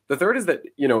third is that,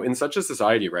 you know, in such a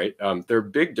society, right, there are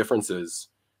big differences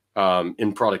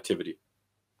in productivity,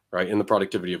 right, in the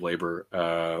productivity of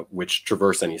labor, which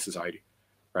traverse any society,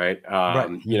 right?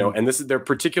 You know, and they're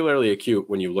particularly acute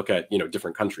when you look at, you know,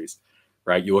 different countries,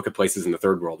 right? You look at places in the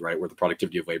third world, right, where the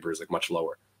productivity of labor is like much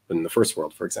lower than in the first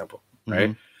world, for example,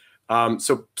 right?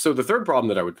 So the third problem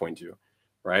that I would point to,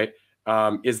 right,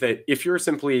 is that if you're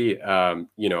simply,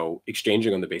 you know,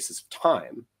 exchanging on the basis of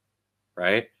time,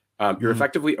 right, you're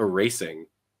effectively erasing,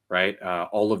 right,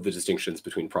 all of the distinctions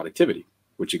between productivity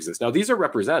which exist. Now, these are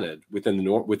represented within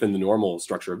the normal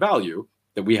structure of value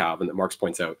that we have and that Marx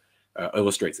points out,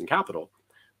 illustrates in Capital,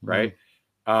 right?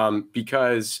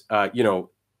 Because, you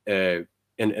know,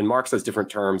 and Marx has different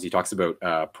terms. He talks about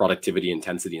productivity,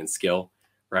 intensity, and skill,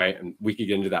 right? And we could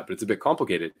get into that, but it's a bit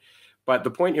complicated. But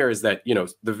the point here is that, you know,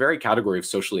 the very category of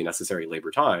socially necessary labor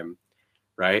time,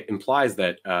 right, implies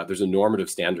that there's a normative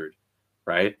standard,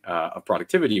 right, of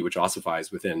productivity, which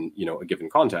ossifies within, a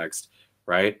given context,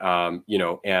 right,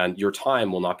 and your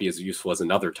time will not be as useful as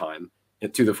another time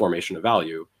to the formation of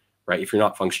value, right, if you're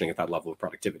not functioning at that level of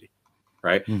productivity,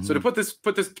 right. Mm-hmm. So to put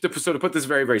this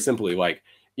very, very simply, like,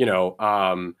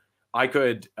 I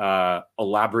could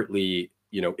elaborately,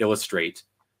 illustrate,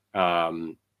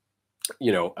 and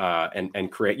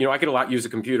create, I could use a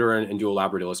computer and do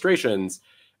elaborate illustrations,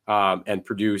 and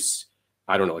produce,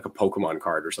 I don't know, like a Pokemon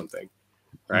card or something,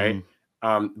 right?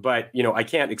 But, I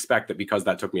can't expect that because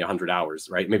that took me 100 hours,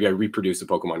 right? Maybe I reproduce a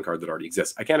Pokemon card that already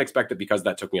exists. I can't expect that because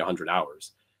that took me 100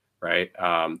 hours, right?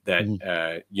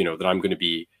 That I'm going to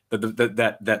be,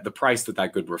 that the price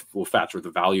that good will fetch, or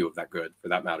the value of that good, for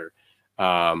that matter,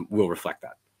 will reflect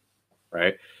that,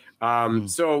 right?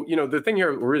 So, the thing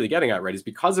here we're really getting at, right, is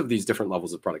because of these different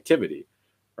levels of productivity,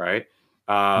 right?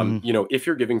 If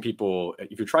you're giving people,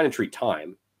 if you're trying to treat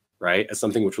time, right, as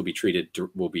something which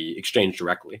will be exchanged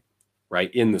directly,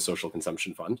 right, in the social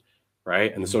consumption fund,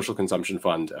 right, and the social consumption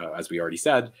fund, as we already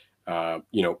said,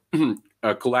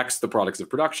 collects the products of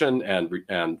production and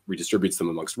redistributes them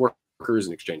amongst workers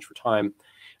in exchange for time.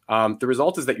 The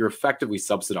result is that you're effectively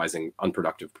subsidizing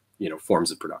unproductive,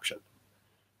 forms of production,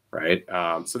 right?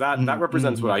 So that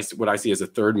represents what I see as a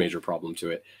third major problem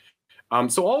to it.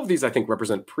 So all of these, I think,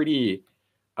 represent pretty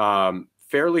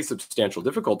fairly substantial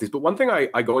difficulties. But one thing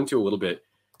I go into a little bit.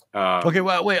 Okay,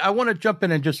 well, wait, I want to jump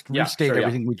in and just restate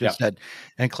everything we just said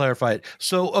and clarify it.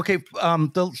 So, okay,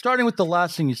 starting with the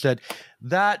last thing you said,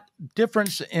 that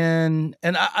difference in,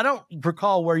 and I don't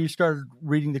recall where you started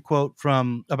reading the quote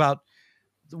from about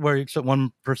where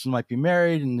one person might be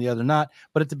married and the other not,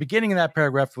 but at the beginning of that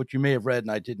paragraph, which you may have read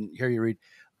and I didn't hear you read,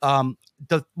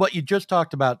 what you just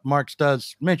talked about, Marx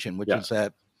does mention, which is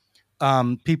that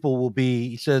people will be,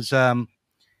 he says,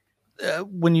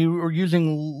 when you are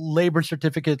using labor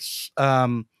certificates,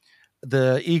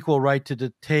 the equal right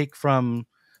to take from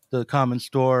the common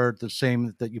store the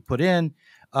same that you put in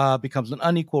becomes an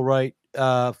unequal right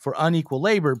for unequal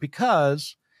labor,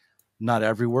 because not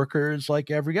every worker is like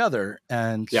every other,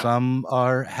 and some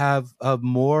have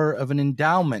more of an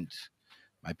endowment,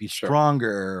 might be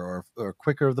stronger or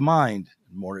quicker of the mind,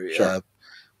 more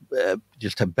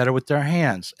just have better with their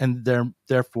hands, and they're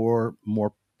therefore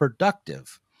more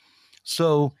productive.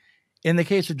 So in the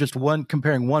case of just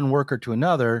comparing one worker to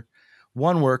another,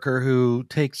 one worker who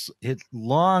takes it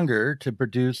longer to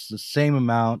produce the same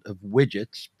amount of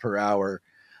widgets per hour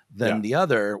than the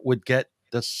other would get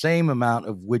the same amount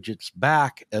of widgets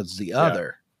back as the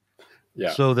other.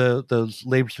 Yeah. So those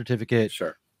labor certificate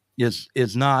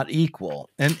is not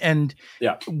equal. And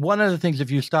one of the things,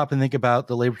 if you stop and think about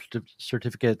the labor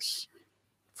certificates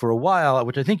for a while,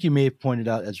 which I think you may have pointed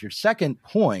out as your second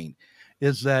point,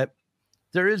 is that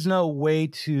there is no way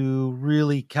to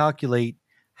really calculate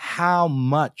how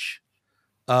much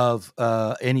of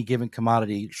any given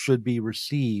commodity should be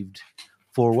received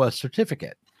for a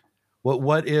certificate.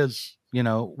 What is,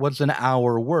 what's an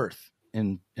hour worth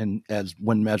in as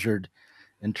when measured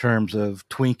in terms of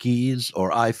Twinkies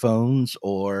or iPhones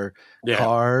or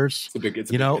cars?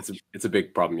 It's a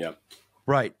big problem. Yeah.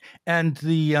 Right. And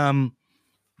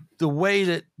the way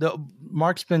that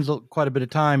Marx spends quite a bit of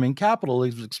time in Capital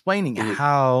is explaining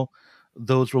how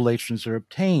those relations are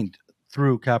obtained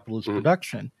through capitalist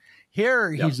production.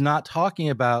 Here, he's not talking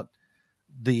about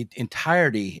the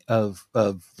entirety of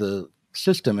the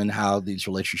system and how these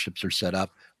relationships are set up,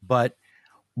 but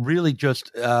really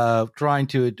just trying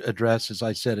to address, as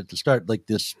I said at the start, like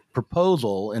this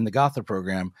proposal in the Gotha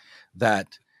program that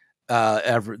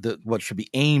what should be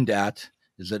aimed at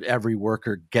is that every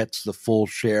worker gets the full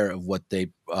share of what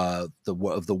they of the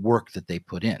work that they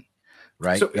put in,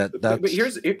 right? So, but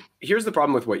here's the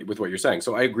problem with what you're saying.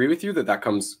 So I agree with you that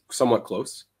comes somewhat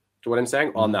close to what I'm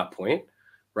saying on that point,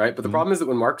 right? But the problem is that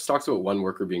when Marx talks about one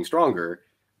worker being stronger,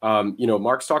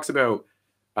 Marx talks about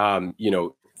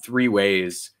three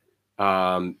ways,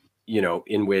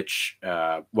 in which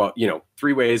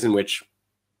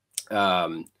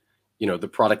the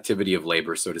productivity of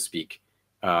labor, so to speak,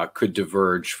 could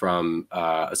diverge from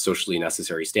a socially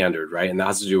necessary standard, right? And that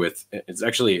has to do with, it's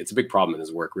a big problem in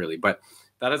his work, really, but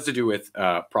that has to do with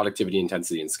productivity,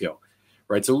 intensity, and skill,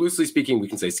 right? So loosely speaking, we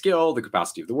can say skill, the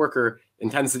capacity of the worker,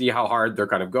 intensity, how hard they're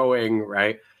kind of going,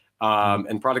 right?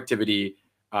 And productivity,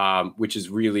 which is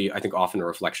really, I think, often a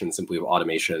reflection simply of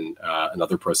automation and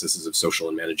other processes of social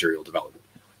and managerial development,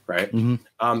 right?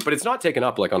 But it's not taken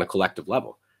up like on a collective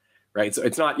level. Right. So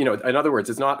it's not, in other words,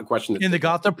 it's not a question that's in the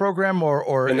Gotha program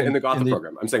or in the Gotha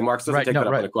program. I'm saying Marx doesn't take that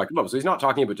up on a collective level. So he's not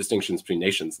talking about distinctions between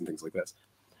nations and things like this.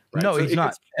 Right? No, so he's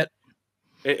not.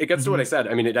 it gets to what I said.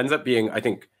 I mean, it ends up being, I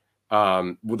think,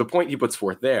 well, the point he puts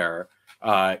forth there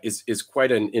is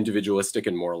quite an individualistic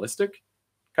and moralistic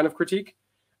kind of critique.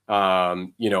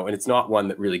 And it's not one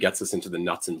that really gets us into the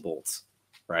nuts and bolts,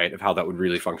 right, of how that would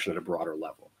really function at a broader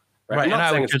level. Right. I'm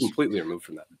not saying it's completely removed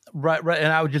from that. Right.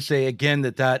 And I would just say again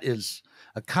that is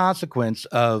a consequence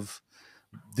of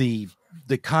the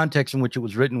context in which it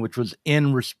was written, which was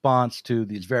in response to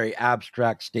these very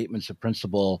abstract statements of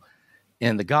principle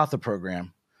in the Gotha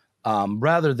program,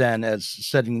 rather than as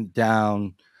setting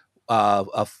down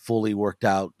a fully worked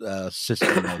out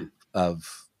system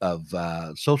of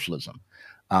socialism.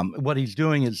 What he's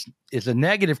doing is a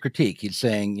negative critique. He's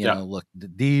saying, look,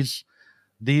 these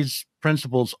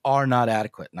principles are not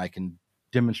adequate, and I can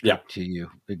demonstrate to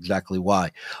you exactly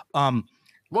why.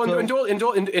 Indulge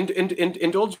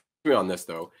me on this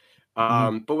though.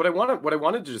 But what I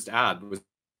wanted to just add was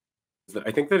that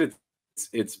I think that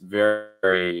it's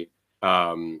very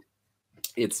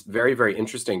very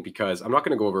interesting, because I'm not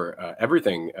going to go over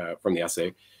everything from the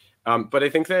essay, but I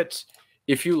think that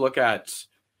if you look at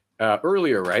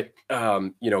earlier, right,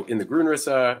 in the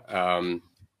Grundrisse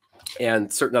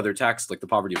and certain other texts like the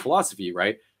Poverty of Philosophy,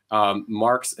 right,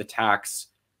 Marx attacks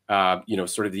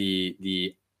sort of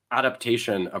the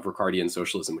adaptation of Ricardian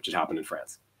socialism, which had happened in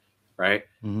France, right?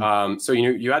 So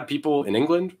you had people in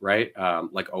England, right,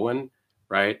 like Owen,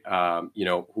 right,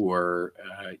 who were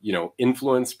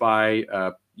influenced by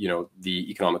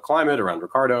the economic climate around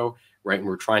Ricardo, right, and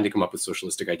we're trying to come up with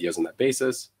socialistic ideas on that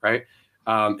basis, right?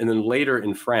 And then later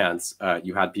in France,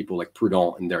 you had people like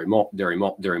Proudhon and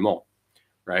Derrymont,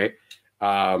 right,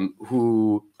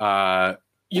 who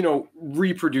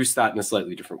reproduced that in a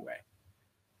slightly different way,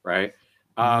 right?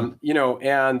 And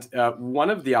one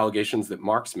of the allegations that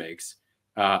Marx makes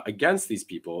against these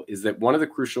people is that one of the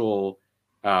crucial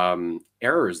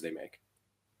errors they make,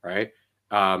 right,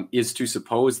 is to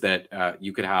suppose that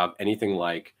you could have anything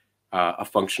like a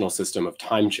functional system of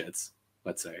time chits,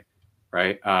 let's say,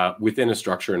 right, within a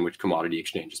structure in which commodity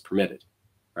exchange is permitted,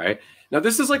 right? Now,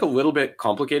 this is like a little bit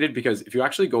complicated, because if you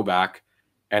actually go back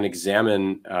and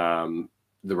examine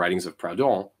the writings of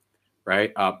Proudhon,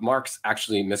 right, Marx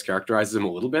actually mischaracterizes him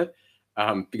a little bit,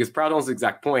 because Proudhon's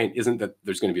exact point isn't that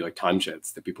there's going to be like time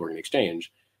chits that people are going to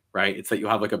exchange, right? It's that you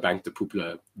have like a banque de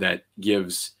peuple that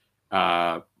gives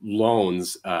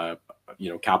loans,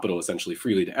 capital essentially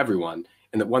freely to everyone.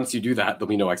 And that once you do that, there'll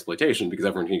be no exploitation because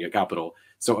everyone can get capital.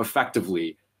 So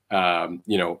effectively,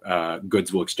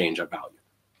 goods will exchange at value,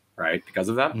 right? Because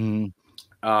of that.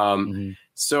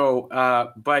 So,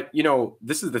 but,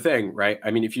 this is the thing, right?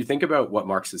 I mean, if you think about what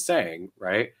Marx is saying,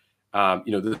 right,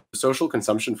 the social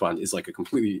consumption fund is like a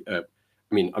completely, I'm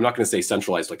not going to say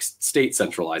centralized, like state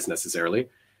centralized necessarily,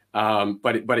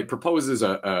 but it proposes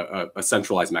a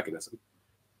centralized mechanism,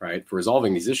 right, for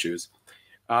resolving these issues.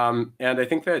 And I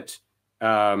think that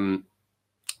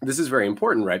this is very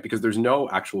important, right, because there's no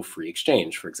actual free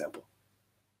exchange, for example,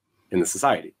 in the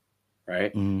society.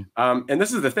 Right. And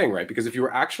this is the thing, right? Because if you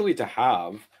were actually to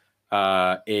have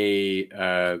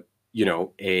a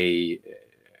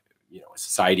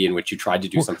society in which you tried to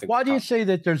do something. Why do you say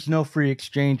that there's no free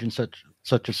exchange in such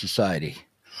a society?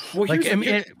 Well,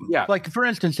 like for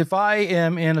instance, if I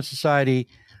am in a society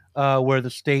where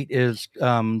the state is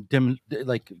divvying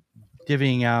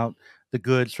out the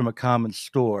goods from a common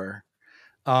store,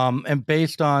 and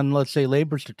based on, let's say,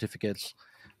 labor certificates,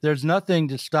 there's nothing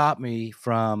to stop me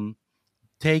from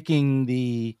taking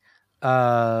the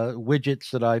widgets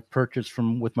that I purchased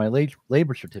with my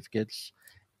labor certificates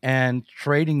and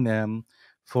trading them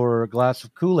for a glass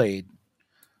of Kool-Aid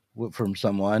from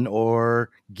someone,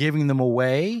 or giving them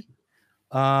away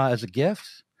as a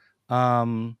gift,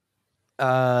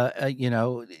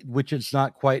 which is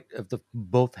not quite of the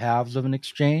both halves of an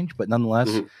exchange, but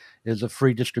nonetheless is a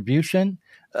free distribution.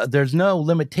 There's no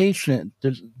limitation.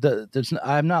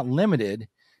 I'm not limited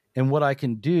in what I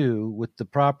can do with the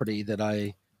property that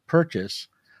I purchase.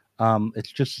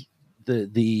 It's just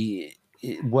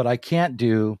what I can't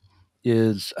do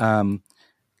is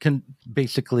can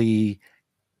basically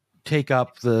take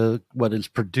up what is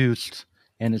produced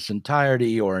in its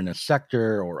entirety, or in a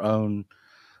sector, or own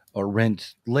or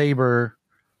rent labor,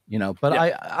 but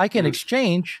I can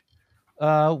exchange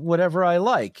whatever I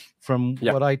like from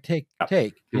what I take,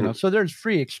 so there's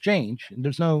free exchange, and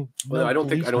there's no I don't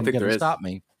think there is. Stop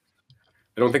me.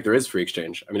 I don't think there is free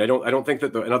exchange. I mean, I don't think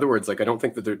that in other words, like, I don't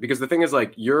think that there, because the thing is,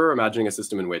 like, you're imagining a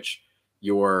system in which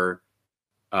you're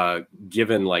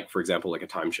given, like, for example, like a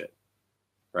time chit,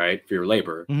 right, for your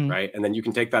labor, right? And then you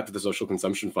can take that to the social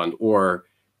consumption fund, or,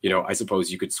 I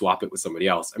suppose you could swap it with somebody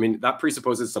else. I mean, that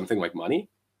presupposes something like money,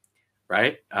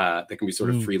 right? That can be sort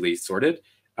of freely sorted.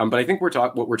 But I think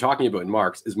what we're talking about in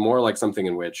Marx is more like something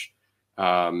in which,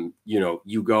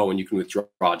 you go and you can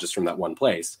withdraw just from that one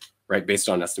place, right, based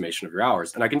on estimation of your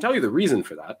hours. And I can tell you the reason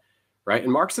for that, right?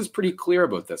 And Marx is pretty clear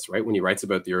about this, right, when he writes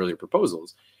about the earlier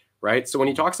proposals, right? So when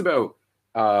he talks about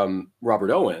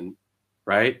Robert Owen,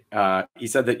 right, he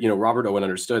said that, Robert Owen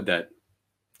understood that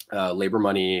labor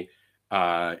money,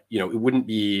 it wouldn't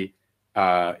be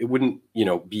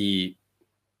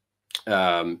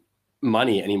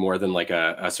money any more than like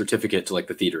a certificate to like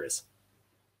the theater is,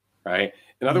 right?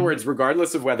 In other words,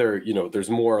 regardless of whether, there's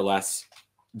more or less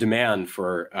demand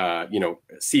for,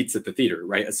 seats at the theater,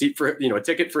 right? A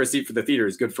ticket for a seat for the theater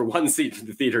is good for one seat for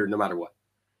the theater, no matter what.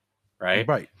 Right.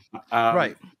 Right.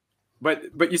 Right.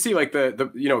 But you see, like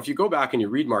if you go back and you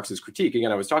read Marx's critique,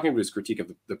 again, I was talking about his critique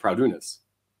of the Proudhonists,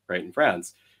 right, in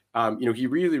France. He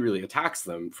really, really attacks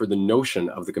them for the notion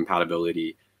of the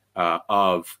compatibility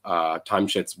of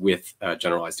timesheets with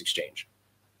generalized exchange,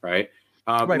 right?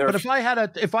 Right, but if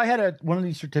I had one of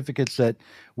these certificates that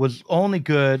was only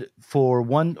good for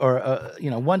one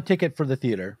one ticket for the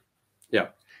theater, yeah,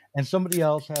 and somebody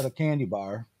else had a candy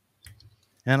bar,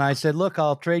 and I said, "Look,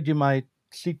 I'll trade you my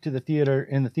seat to the theater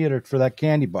for that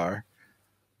candy bar,"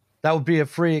 that would be a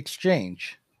free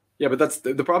exchange. Yeah, but that's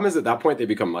the problem is at that point they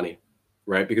become money,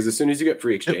 right? Because as soon as you get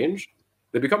free exchange,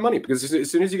 they become money. Because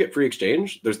as soon as you get free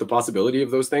exchange, there's the possibility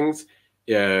of those things,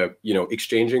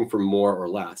 exchanging for more or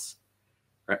less.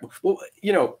 Right. Well,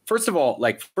 first of all,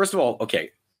 okay,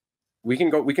 we can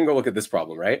go look at this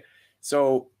problem, right?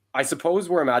 So I suppose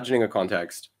we're imagining a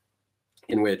context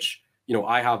in which,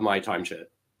 I have my timesheet,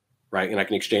 right? And I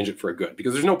can exchange it for a good,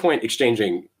 because there's no point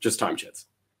exchanging just timesheets,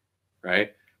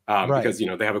 right? Right. Because,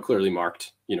 they have a clearly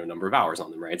marked, number of hours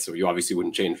on them, right? So you obviously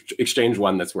wouldn't exchange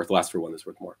one that's worth less for one that's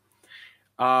worth more.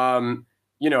 If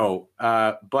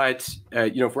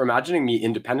we're imagining me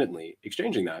independently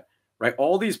exchanging that, right,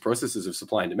 all these processes of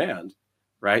supply and demand,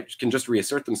 right, can just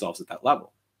reassert themselves at that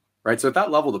level, right? So at that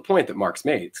level, the point that Marx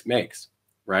makes,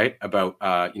 right, about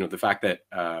the fact that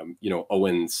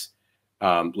Owen's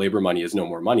labor money is no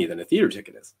more money than a theater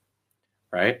ticket is,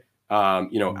 right?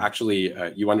 Actually,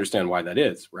 you understand why that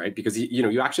is, right? Because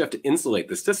you actually have to insulate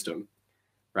the system,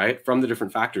 right, from the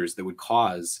different factors that would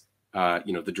cause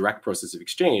the direct process of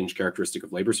exchange, characteristic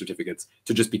of labor certificates,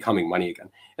 to just becoming money again.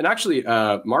 And actually,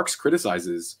 Marx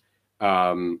criticizes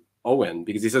Owen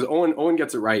because he says Owen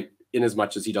gets it right in as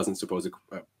much as he doesn't suppose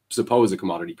a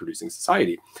commodity producing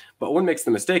society. But Owen makes the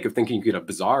mistake of thinking you could have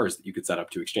bazaars that you could set up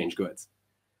to exchange goods,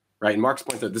 right? And Marx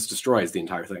points out this destroys the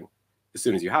entire thing as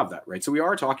soon as you have that, right? So we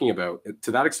are talking about,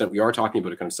 to that extent, we are talking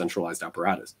about a kind of centralized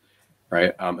apparatus,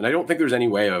 right? And I don't think there's any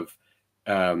way of,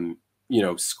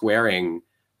 squaring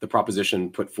the proposition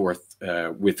put forth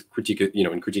with critique,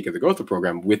 in critique of the Gotha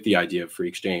program with the idea of free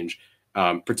exchange,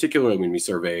 particularly when we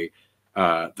survey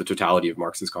the totality of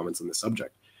Marx's comments on this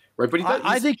subject, right? But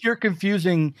I think you're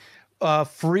confusing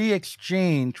free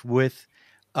exchange with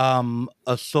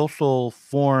a social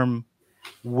form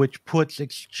which puts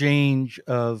exchange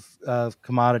of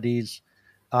commodities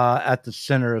at the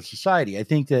center of society. I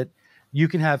think that you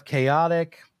can have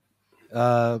chaotic,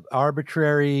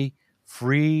 arbitrary,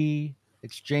 free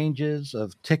exchanges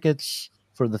of tickets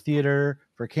for the theater,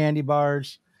 for candy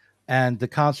bars, and the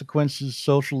consequences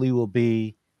socially will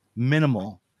be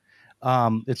minimal.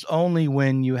 It's only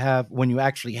when you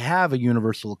actually have a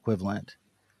universal equivalent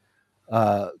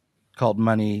called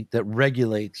money that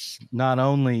regulates not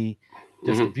only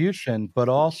distribution but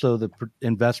also the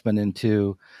investment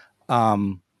into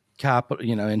capital,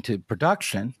 into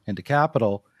production, into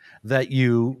capital, that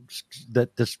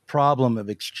this problem of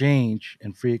exchange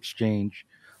and free exchange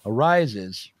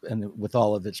arises, and with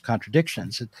all of its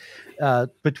contradictions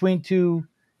between two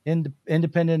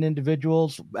independent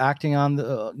individuals acting on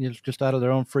just out of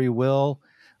their own free will.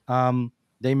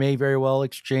 They may very well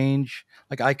exchange,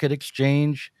 like I could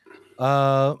exchange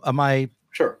my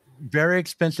very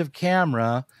expensive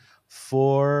camera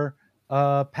for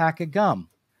a pack of gum.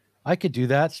 I could do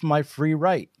that. It's my free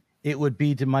right. It would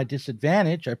be to my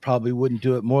disadvantage. I probably wouldn't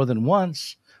do it more than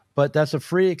once, but that's a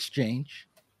free exchange.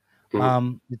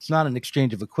 It's not an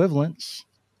exchange of equivalence,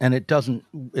 and it doesn't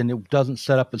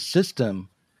set up a system.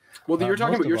 Well, you're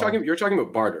talking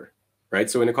about barter, right?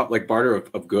 So in like barter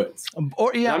of goods. I'm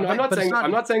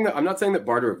not saying that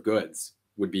barter of goods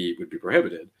would be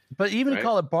prohibited. But even to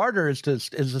call it barter is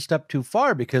a step too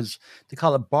far, because to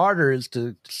call it barter is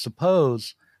to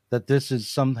suppose that this is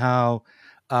somehow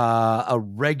a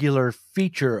regular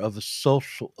feature of a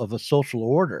social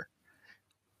order.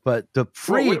 But the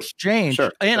free exchange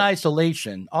in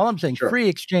isolation, all I'm saying, free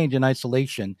exchange in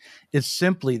isolation is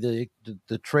simply the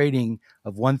trading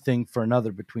of one thing for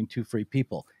another between two free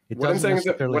people. It what I'm doesn't saying is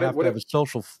that necessarily have to have a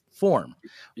social form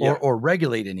Yeah. or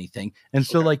regulate anything. And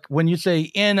so, Okay. like when you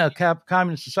say in a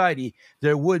communist society,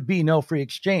 there would be no free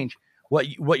exchange.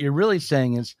 What you're really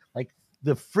saying is like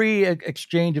the free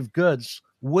exchange of goods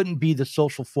wouldn't be the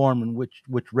social form in which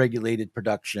regulated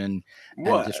production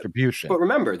and distribution. But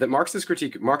remember that Marx's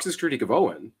critique of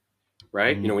Owen,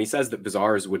 right? Mhm. You know, when he says that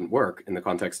bazaars wouldn't work in the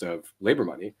context of labor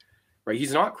money, right?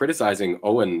 He's not criticizing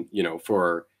Owen, you know,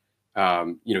 for,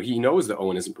 you know, he knows that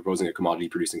Owen isn't proposing a commodity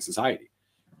producing society.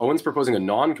 Owen's proposing a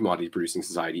non-commodity producing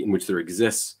society in which there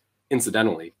exists,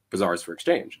 incidentally, bazaars for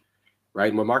exchange, right?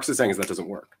 And what Marx is saying is that doesn't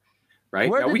work, right?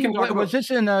 Where now did we can talk about. Was this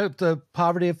in the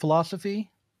Poverty of Philosophy?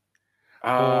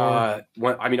 Well,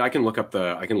 I mean, I can look up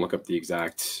the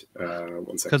exact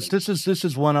 1 second. Because this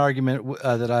is one argument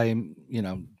that I am, you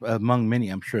know, among many,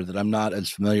 I'm sure that I'm not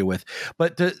as familiar with.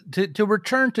 But to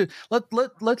return to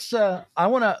let's I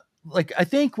want to, like, I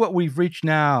think what we've reached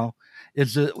now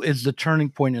is the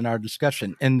turning point in our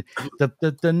discussion. And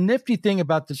the nifty thing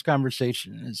about this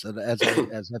conversation is that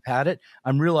as I've had it,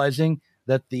 I'm realizing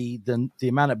that the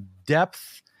amount of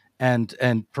depth and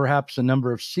perhaps a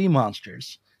number of sea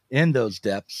monsters in those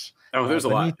depths. Oh, there's a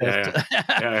lot.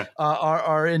 Yeah.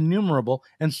 Are innumerable.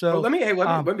 And so well, let me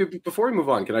before we move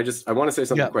on, I want to say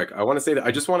something quick. I want to say that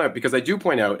I just want to, because I do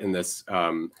point out in this,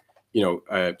 you know,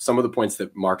 some of the points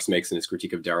that Marx makes in his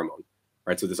critique of Derrimon,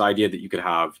 right? So this idea that you could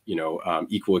have, you know,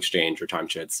 equal exchange or time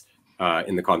chits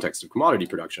in the context of commodity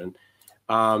production.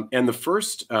 And the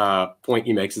first point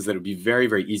he makes is that it would be very,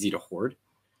 very easy to hoard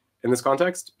in this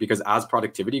context, because as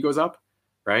productivity goes up,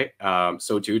 right,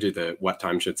 so too do the what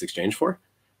time chits exchange for.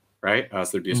 Right.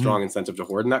 So there'd be a strong incentive to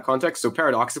hoard in that context. So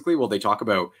paradoxically, while they talk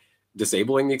about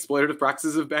disabling the exploitative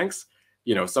practices of banks,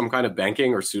 you know, some kind of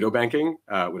banking or pseudo banking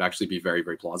would actually be very,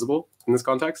 very plausible in this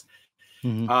context.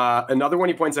 Another one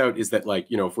he points out is that,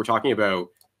 like, you know, if we're talking about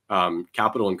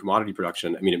capital and commodity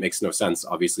production, I mean, it makes no sense,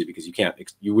 obviously, because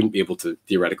you wouldn't be able to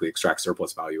theoretically extract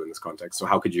surplus value in this context. So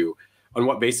how could you, on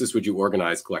what basis would you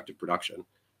organize collective production?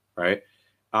 Right.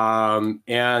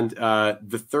 And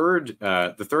the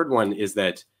third one is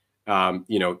that,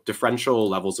 you know, differential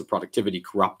levels of productivity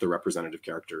corrupt the representative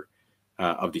character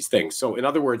of these things. So in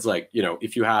other words, like, you know,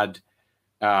 if you had,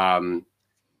 you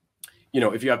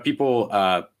know, if you have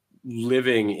people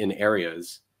living in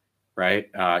areas, right,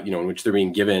 you know, in which they're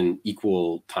being given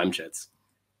equal time chits,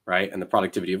 right, and the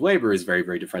productivity of labor is very,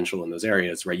 very differential in those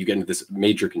areas, right, you get into this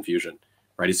major confusion,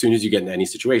 right, as soon as you get into any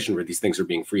situation where these things are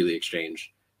being freely exchanged,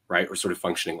 right, or sort of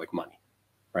functioning like money.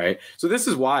 Right. So this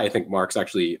is why I think Marx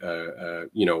actually,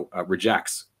 you know,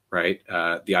 rejects, right,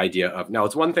 the idea of, now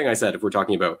it's one thing I said, if we're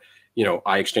talking about, you know,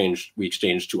 we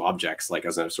exchange two objects, like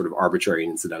as a sort of arbitrary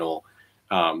and incidental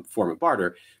form of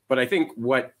barter. But I think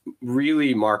what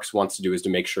really Marx wants to do is to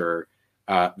make sure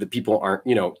that people aren't,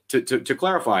 you know, to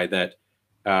clarify that,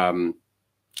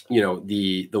 you know,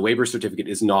 the labor certificate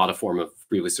is not a form of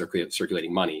freely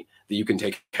circulating money that you can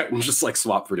take out and just like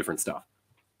swap for different stuff.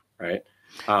 Right.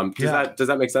 Does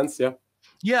that make sense?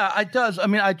 Yeah, it does. I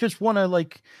mean, I just want to,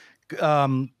 like,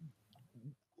 I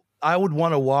would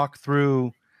want to walk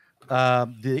through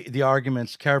the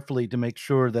arguments carefully to make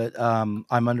sure that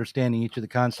I'm understanding each of the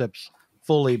concepts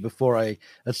fully before I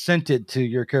assented to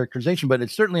your characterization. But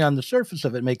it's certainly on the surface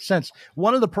of it makes sense.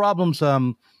 One of the problems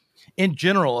in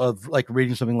general of, like,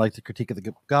 reading something like the Critique of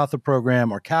the Gotha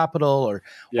Program or Capital or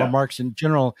Marx in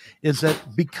general is that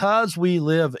because we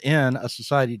live in a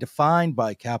society defined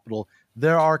by capital,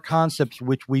 there are concepts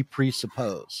which we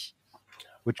presuppose,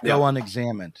 which go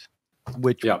unexamined,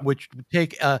 which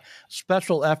take a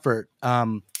special effort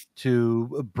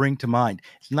to bring to mind.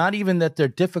 It's not even that they're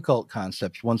difficult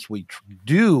concepts once we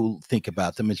do think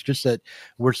about them. It's just that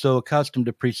we're so accustomed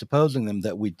to presupposing them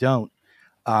that we don't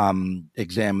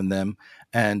examine them,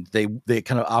 and they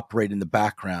kind of operate in the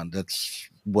background. That's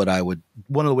what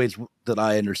one of the ways that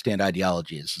I understand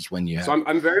ideology is when you have. So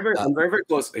I'm very, very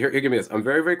close. Here, give me this. I'm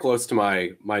very, very close to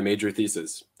my major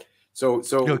thesis. So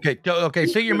okay.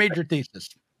 Say your major thesis.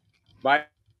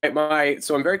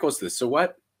 So I'm very close to this. So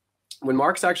when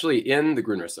Marx actually in the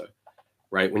Grundrisse,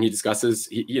 right, when he discusses,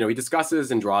 he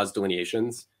discusses and draws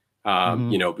delineations,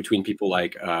 you know, between people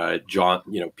like John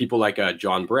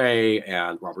Bray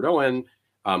and Robert Owen,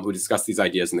 who discuss these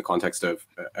ideas in the context of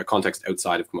a context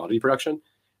outside of commodity production,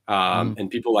 and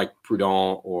people like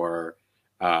Proudhon or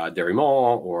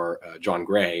Derrimon or John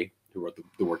Gray, who wrote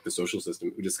the work The Social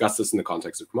System, who discuss this in the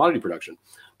context of commodity production.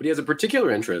 But he has a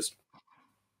particular interest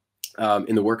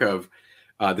in the work of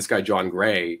this guy John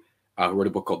Gray, who wrote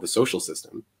a book called The Social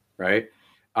System, right?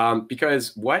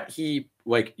 Because what he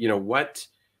points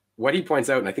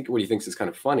out, and I think what he thinks is kind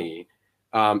of funny,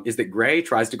 is that Gray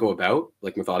tries to go about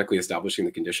like methodically establishing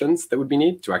the conditions that would be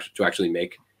needed to actually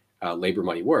make labor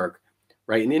money work,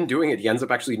 right? And in doing it, he ends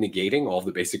up actually negating all of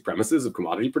the basic premises of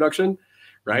commodity production,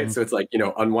 right? So it's like,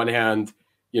 on one hand,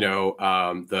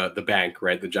 the bank,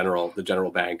 right, the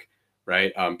general bank,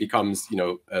 right, becomes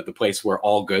the place where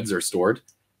all goods are stored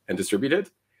and distributed,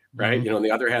 right? On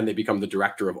the other hand, they become the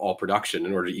director of all production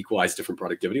in order to equalize different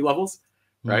productivity levels,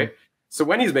 right? So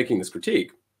when he's making this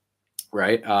critique,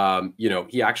 right,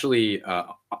 he actually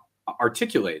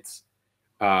articulates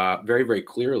very, very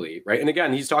clearly, right? And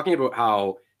again, he's talking about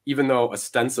how even though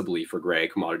ostensibly for Gray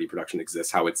commodity production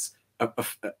exists, how it's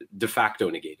de facto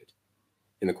negated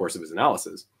in the course of his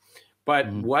analysis.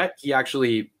 But what he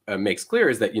actually makes clear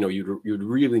is that you'd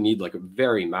really need like a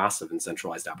very massive and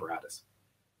centralized apparatus,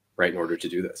 right, in order to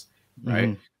do this,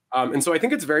 right? And so I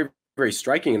think it's very, very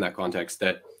striking in that context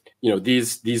that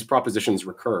these propositions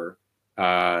recur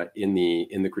in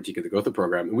the critique of the Gotha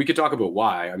program, and we could talk about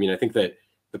why. I mean, I think that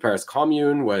the Paris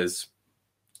Commune was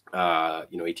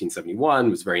 1871,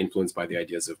 was very influenced by the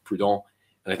ideas of Proudhon,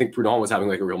 and I think Proudhon was having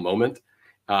like a real moment,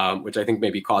 which I think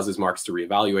maybe causes Marx to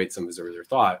reevaluate some of his earlier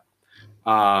thought.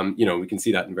 We can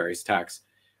see that in various texts.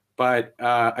 But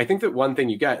I think that one thing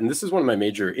you get, and this is one of my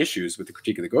major issues with the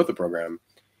critique of the Gotha program,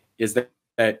 is that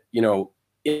in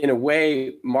a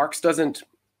way, Marx doesn't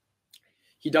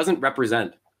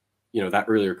represent, that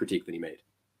earlier critique that he made,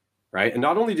 right? And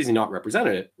not only does he not represent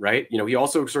it, right? He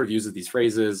also sort of uses these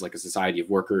phrases like a society of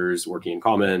workers working in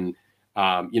common,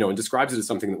 and describes it as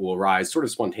something that will arise sort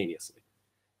of spontaneously,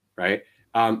 right?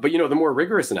 But the more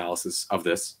rigorous analysis of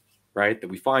this, right, that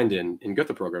we find in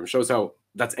Gotha program shows how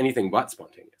that's anything but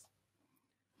spontaneous,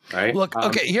 right? Look,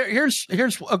 okay, here's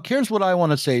what I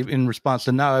want to say in response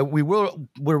to now. We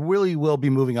really will be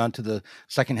moving on to the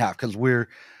second half because we're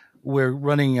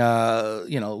running,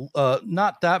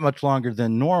 not that much longer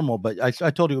than normal, but I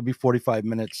told you it would be 45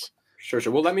 minutes. Sure.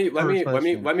 Well, let me go.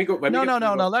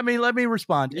 No. Let me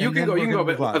respond. You can go,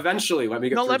 but eventually let me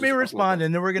get. No, let me respond,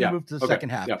 and then we're going to move to the second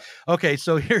half. Yeah. Okay,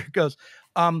 so here it goes.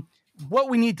 What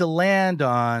we need to land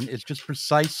on is just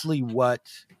precisely what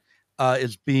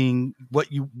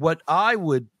what I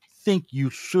would think you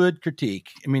should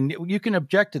critique. I mean, you can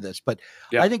object to this, but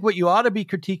I think what you ought to be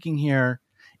critiquing here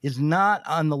is not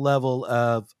on the level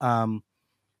of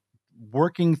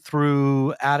working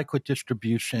through adequate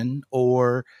distribution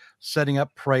or setting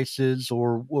up prices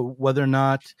or whether or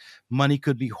not money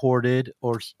could be hoarded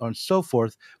or so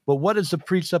forth. But what is the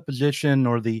presupposition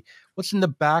or what's in the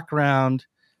background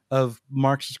of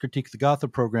Marx's critique of the Gotha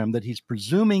program that he's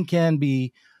presuming can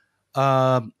be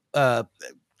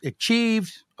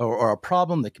achieved or a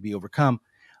problem that can be overcome?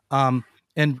 And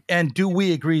do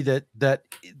we agree that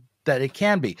it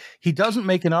can be? He doesn't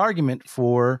make an argument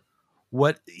for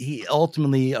what he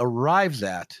ultimately arrives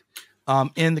at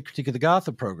in the critique of the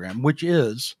Gotha program, which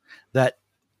is that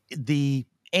the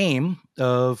aim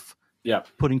of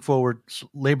putting forward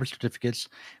labor certificates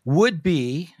would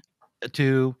be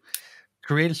to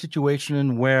create a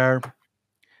situation where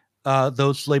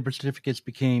those labor certificates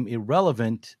became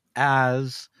irrelevant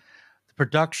as the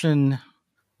production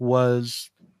was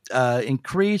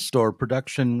increased or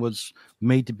production was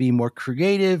made to be more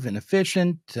creative and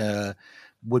efficient,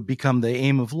 would become the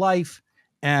aim of life,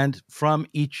 and from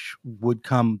each would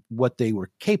come what they were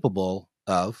capable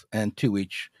of, and to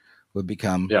each would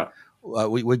become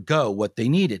would go what they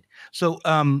needed. So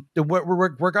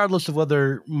regardless of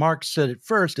whether Marx said it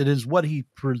first, it is what he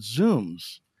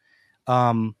presumes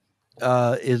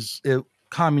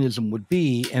communism would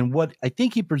be, and what I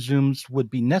think he presumes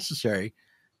would be necessary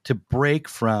to break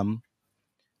from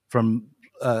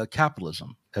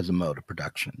capitalism as a mode of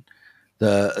production,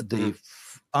 the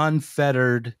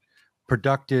unfettered,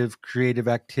 productive, creative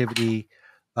activity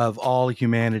of all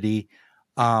humanity,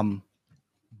 as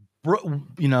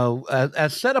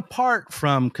set apart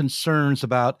from concerns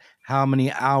about how many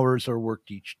hours are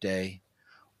worked each day,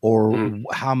 or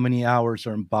how many hours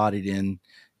are embodied in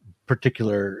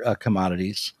particular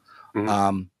commodities,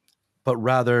 but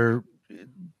rather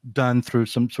done through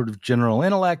some sort of general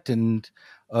intellect and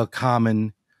a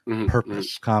common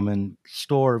purpose, common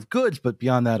store of goods, but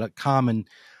beyond that, a common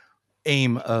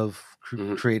aim of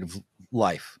creative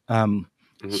life.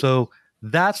 So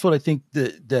that's what I think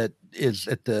that is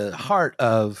at the heart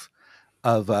of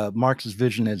Marx's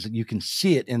vision, as you can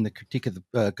see it in the critique of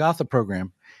the Gotha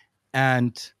program,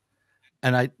 and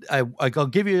I'll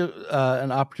give you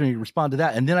an opportunity to respond to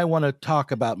that, and then I want to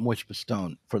talk about Moïse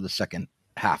Pistone for the second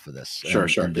half of this. Sure.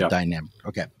 The dynamic.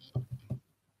 Okay.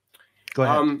 Go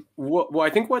ahead. Well, I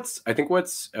think what's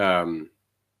what's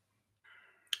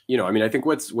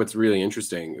really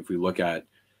interesting, if we look at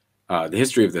the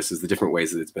history of this is the different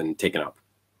ways that it's been taken up,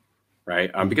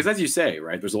 right? Because as you say,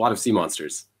 right, there's a lot of sea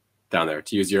monsters down there,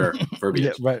 to use your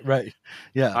verbiage. Yeah, right.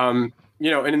 Yeah. You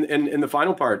know, and in the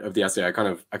final part of the essay, I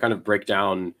kind of break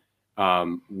down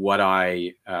what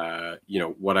I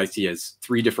see as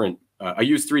three different. I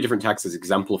use three different texts as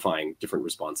exemplifying different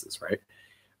responses, right?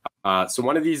 So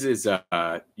one of these is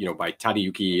by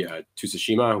Tadayuki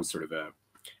Tsushima, who's sort of a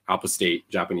apostate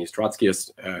Japanese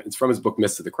Trotskyist. It's from his book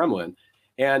Myths of the Kremlin,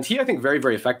 and he, I think, very,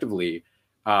 very effectively,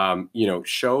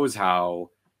 shows how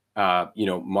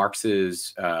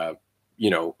Marx's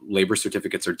labor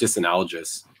certificates are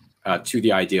disanalogous to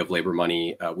the idea of labor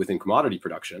money within commodity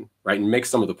production, right? And makes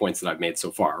some of the points that I've made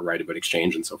so far, right, about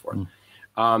exchange and so forth.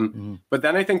 But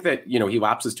then I think that, he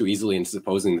lapses too easily into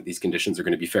supposing that these conditions are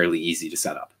going to be fairly easy to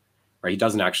set up, right? He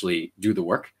doesn't actually do the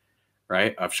work,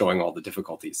 right, of showing all the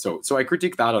difficulties. So I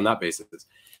critique that on that basis.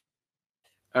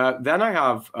 Then I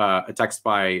have a text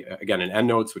by, again, in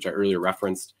EndNotes, which I earlier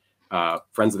referenced,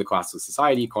 Friends of the Classless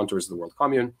Society, Contours of the World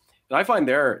Commune. And I find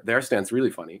their stance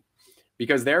really funny,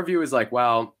 because their view is like,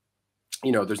 well,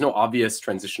 there's no obvious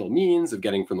transitional means of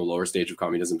getting from the lower stage of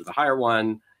communism to the higher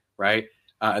one, right?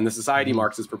 And the society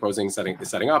Marx is proposing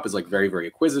setting up is like very, very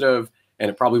acquisitive,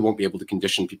 and it probably won't be able to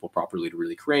condition people properly to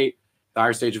really create the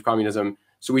higher stage of communism.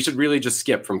 So we should really just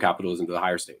skip from capitalism to the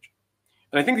higher stage.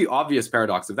 And I think the obvious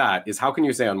paradox of that is, how can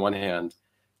you say on one hand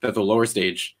that the lower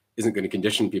stage isn't going to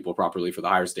condition people properly for the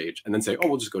higher stage, and then say, oh,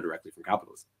 we'll just go directly from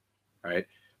capitalism, right?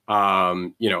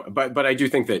 But I do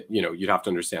think that, you'd have to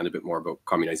understand a bit more about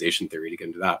communization theory to get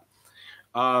into that.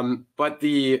 But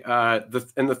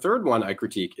the third one I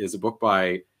critique is a book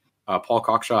by Paul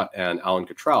Cockshott and Alan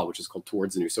Cottrell, which is called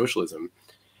Towards a New Socialism.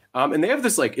 And they have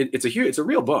this, like, it's a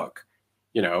real book,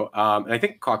 and I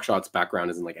think Cockshott's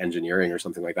background is in like engineering or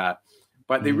something like that.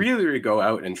 But they really, really go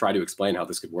out and try to explain how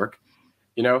this could work,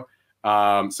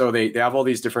 So they have all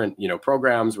these different,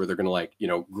 programs where they're going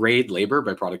to grade labor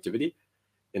by productivity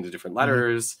into different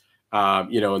letters,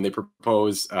 and they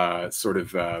propose sort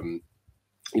of, a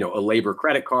labor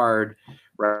credit card,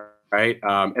 right?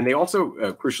 And they also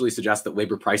crucially suggest that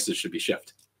labor prices should be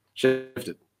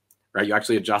shifted, right? You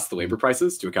actually adjust the labor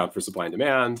prices to account for supply and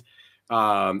demand,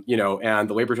 and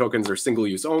the labor tokens are single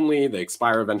use only, they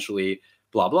expire eventually,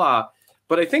 blah, blah.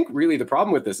 But I think really the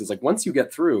problem with this is, like, once you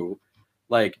get through,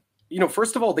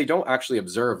 first of all, they don't actually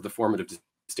observe the formative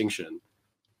distinction,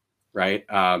 right?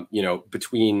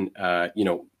 Between,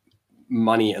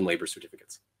 money and labor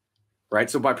certificates, right?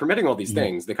 So by permitting all these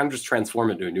things, they kind of just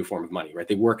transform it into a new form of money, right?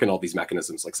 They work in all these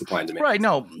mechanisms like supply and demand. Right.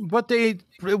 No, what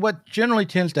generally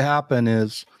tends to happen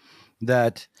is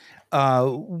that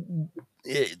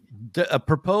a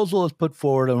proposal is put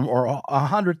forward, or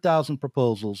 100,000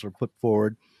 proposals are put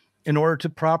forward in order to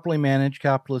properly manage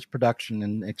capitalist production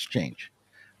and exchange,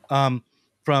 from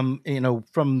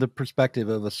the perspective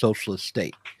of a socialist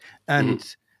state. And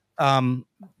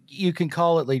you can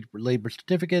call it labor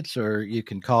certificates, or you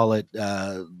can call it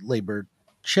labor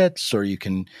chits, or you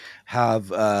can have,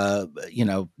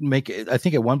 make it. I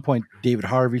think at one point David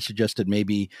Harvey suggested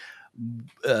maybe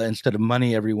instead of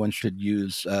money, everyone should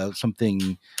use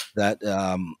something that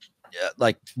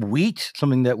like wheat,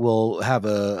 something that will have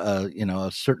a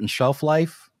certain shelf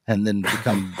life and then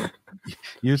become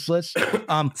useless,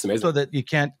 so that you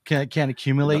can't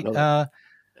accumulate. I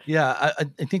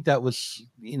think that was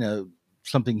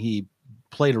something he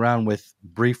played around with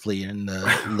briefly in the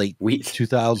late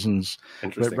 2000s,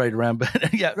 right around.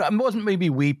 But yeah, it wasn't maybe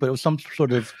wheat, but it was some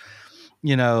sort of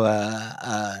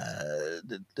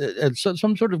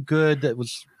some sort of good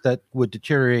that would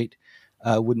deteriorate.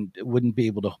 Wouldn't be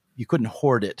able to. You couldn't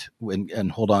hoard it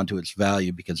and hold on to its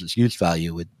value, because its use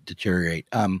value would deteriorate.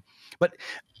 But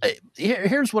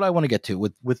here's what I want to get to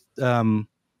with.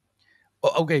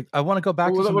 Okay, I want to go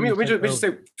back to. Let me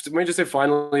just say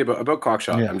finally about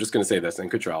Cockshott. Yeah. I'm just going to say this, and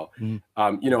Cottrell.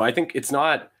 I think it's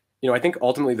not. I think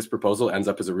ultimately this proposal ends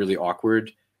up as a really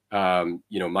awkward,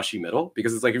 mushy middle,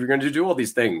 because it's like, if you're going to do all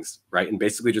these things, right, and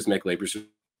basically just make labor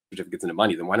certificates into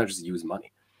money, then why not just use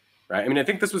money? Right. I mean, I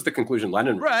think this was the conclusion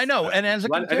Lenin reached. Right. I know. And as a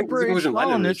contemporary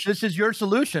Stalinist, this is your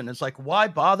solution. It's like, why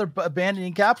bother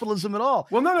abandoning capitalism at all?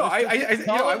 Well, no. I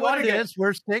want to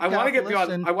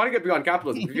get beyond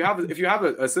capitalism. If you have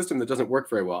a system that doesn't work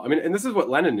very well, I mean, and this is what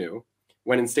Lenin knew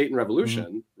when in State and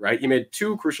Revolution, right? He made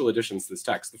two crucial additions to this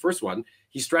text. The first one,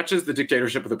 he stretches the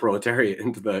dictatorship of the proletariat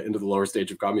into the lower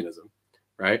stage of communism,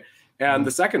 right? And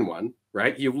the second one,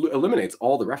 right, he eliminates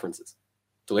all the references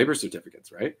to labor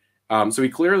certificates, right? So he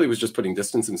clearly was just putting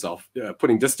distance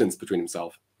between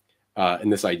himself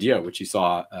and this idea, which he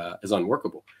saw as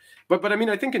unworkable. But I mean,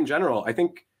 I think in general, I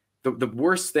think the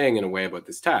worst thing in a way about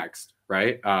this text,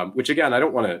 right, which again, I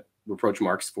don't want reproach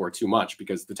Marx for too much,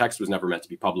 because the text was never meant to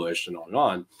be published and on and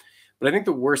on. But I think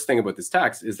the worst thing about this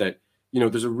text is that,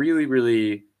 there's a really,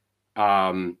 really,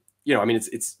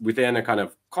 it's within a kind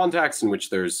of context in which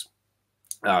there's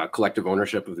collective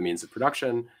ownership of the means of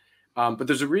production. But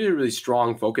there's a really, really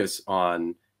strong focus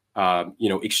on,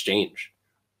 exchange,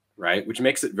 right? Which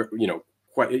makes it,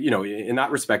 quite, in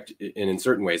that respect, and in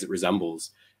certain ways, it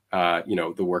resembles,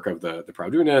 the work of the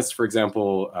Proudhonists, for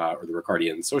example, or the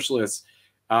Ricardian socialists.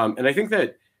 And I think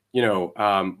that,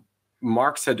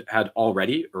 Marx had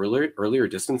already earlier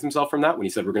distanced himself from that when he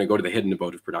said, we're going to go to the hidden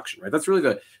abode of production, right? That's really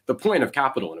the point of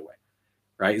capital in a way,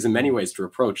 right? Is in many ways to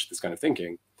approach this kind of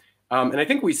thinking. And I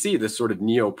think we see this sort of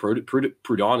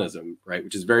neo-Proudhonism, right,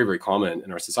 which is very, very common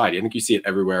in our society. I think you see it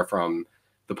everywhere from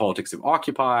the politics of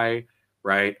Occupy,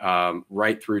 right,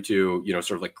 right through to,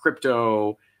 sort of like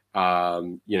crypto,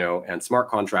 and smart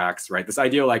contracts, right? This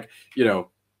idea like,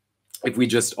 if we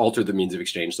just alter the means of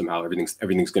exchange somehow, everything's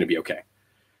going to be okay,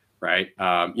 right?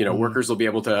 Workers will be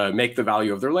able to make the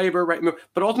value of their labor, right?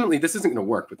 But ultimately, this isn't going to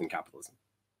work within capitalism,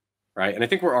 right? And I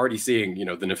think we're already seeing,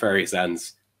 the nefarious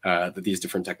ends that these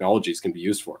different technologies can be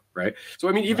used for, right? So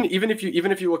I mean, even if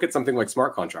you look at something like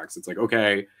smart contracts, it's like,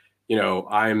 okay,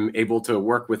 I'm able to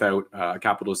work without a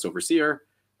capitalist overseer,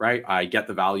 right? I get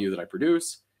the value that I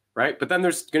produce, right? But then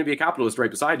there's going to be a capitalist right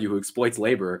beside you who exploits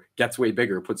labor, gets way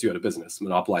bigger, puts you out of business,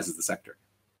 monopolizes the sector.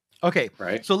 Okay,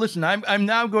 right. So listen, I'm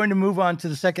now going to move on to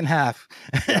the second half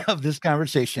of this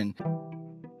conversation.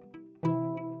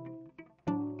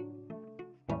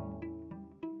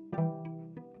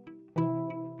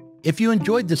 If you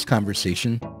enjoyed this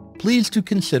conversation, please do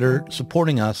consider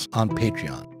supporting us on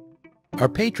Patreon. Our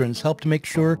patrons help to make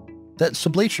sure that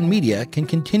Sublation Media can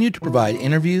continue to provide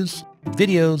interviews,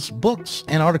 videos, books,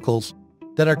 and articles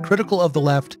that are critical of the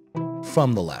left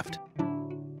from the left.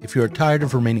 If you are tired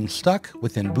of remaining stuck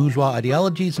within bourgeois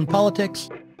ideologies and politics,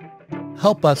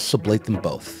 help us sublate them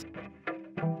both.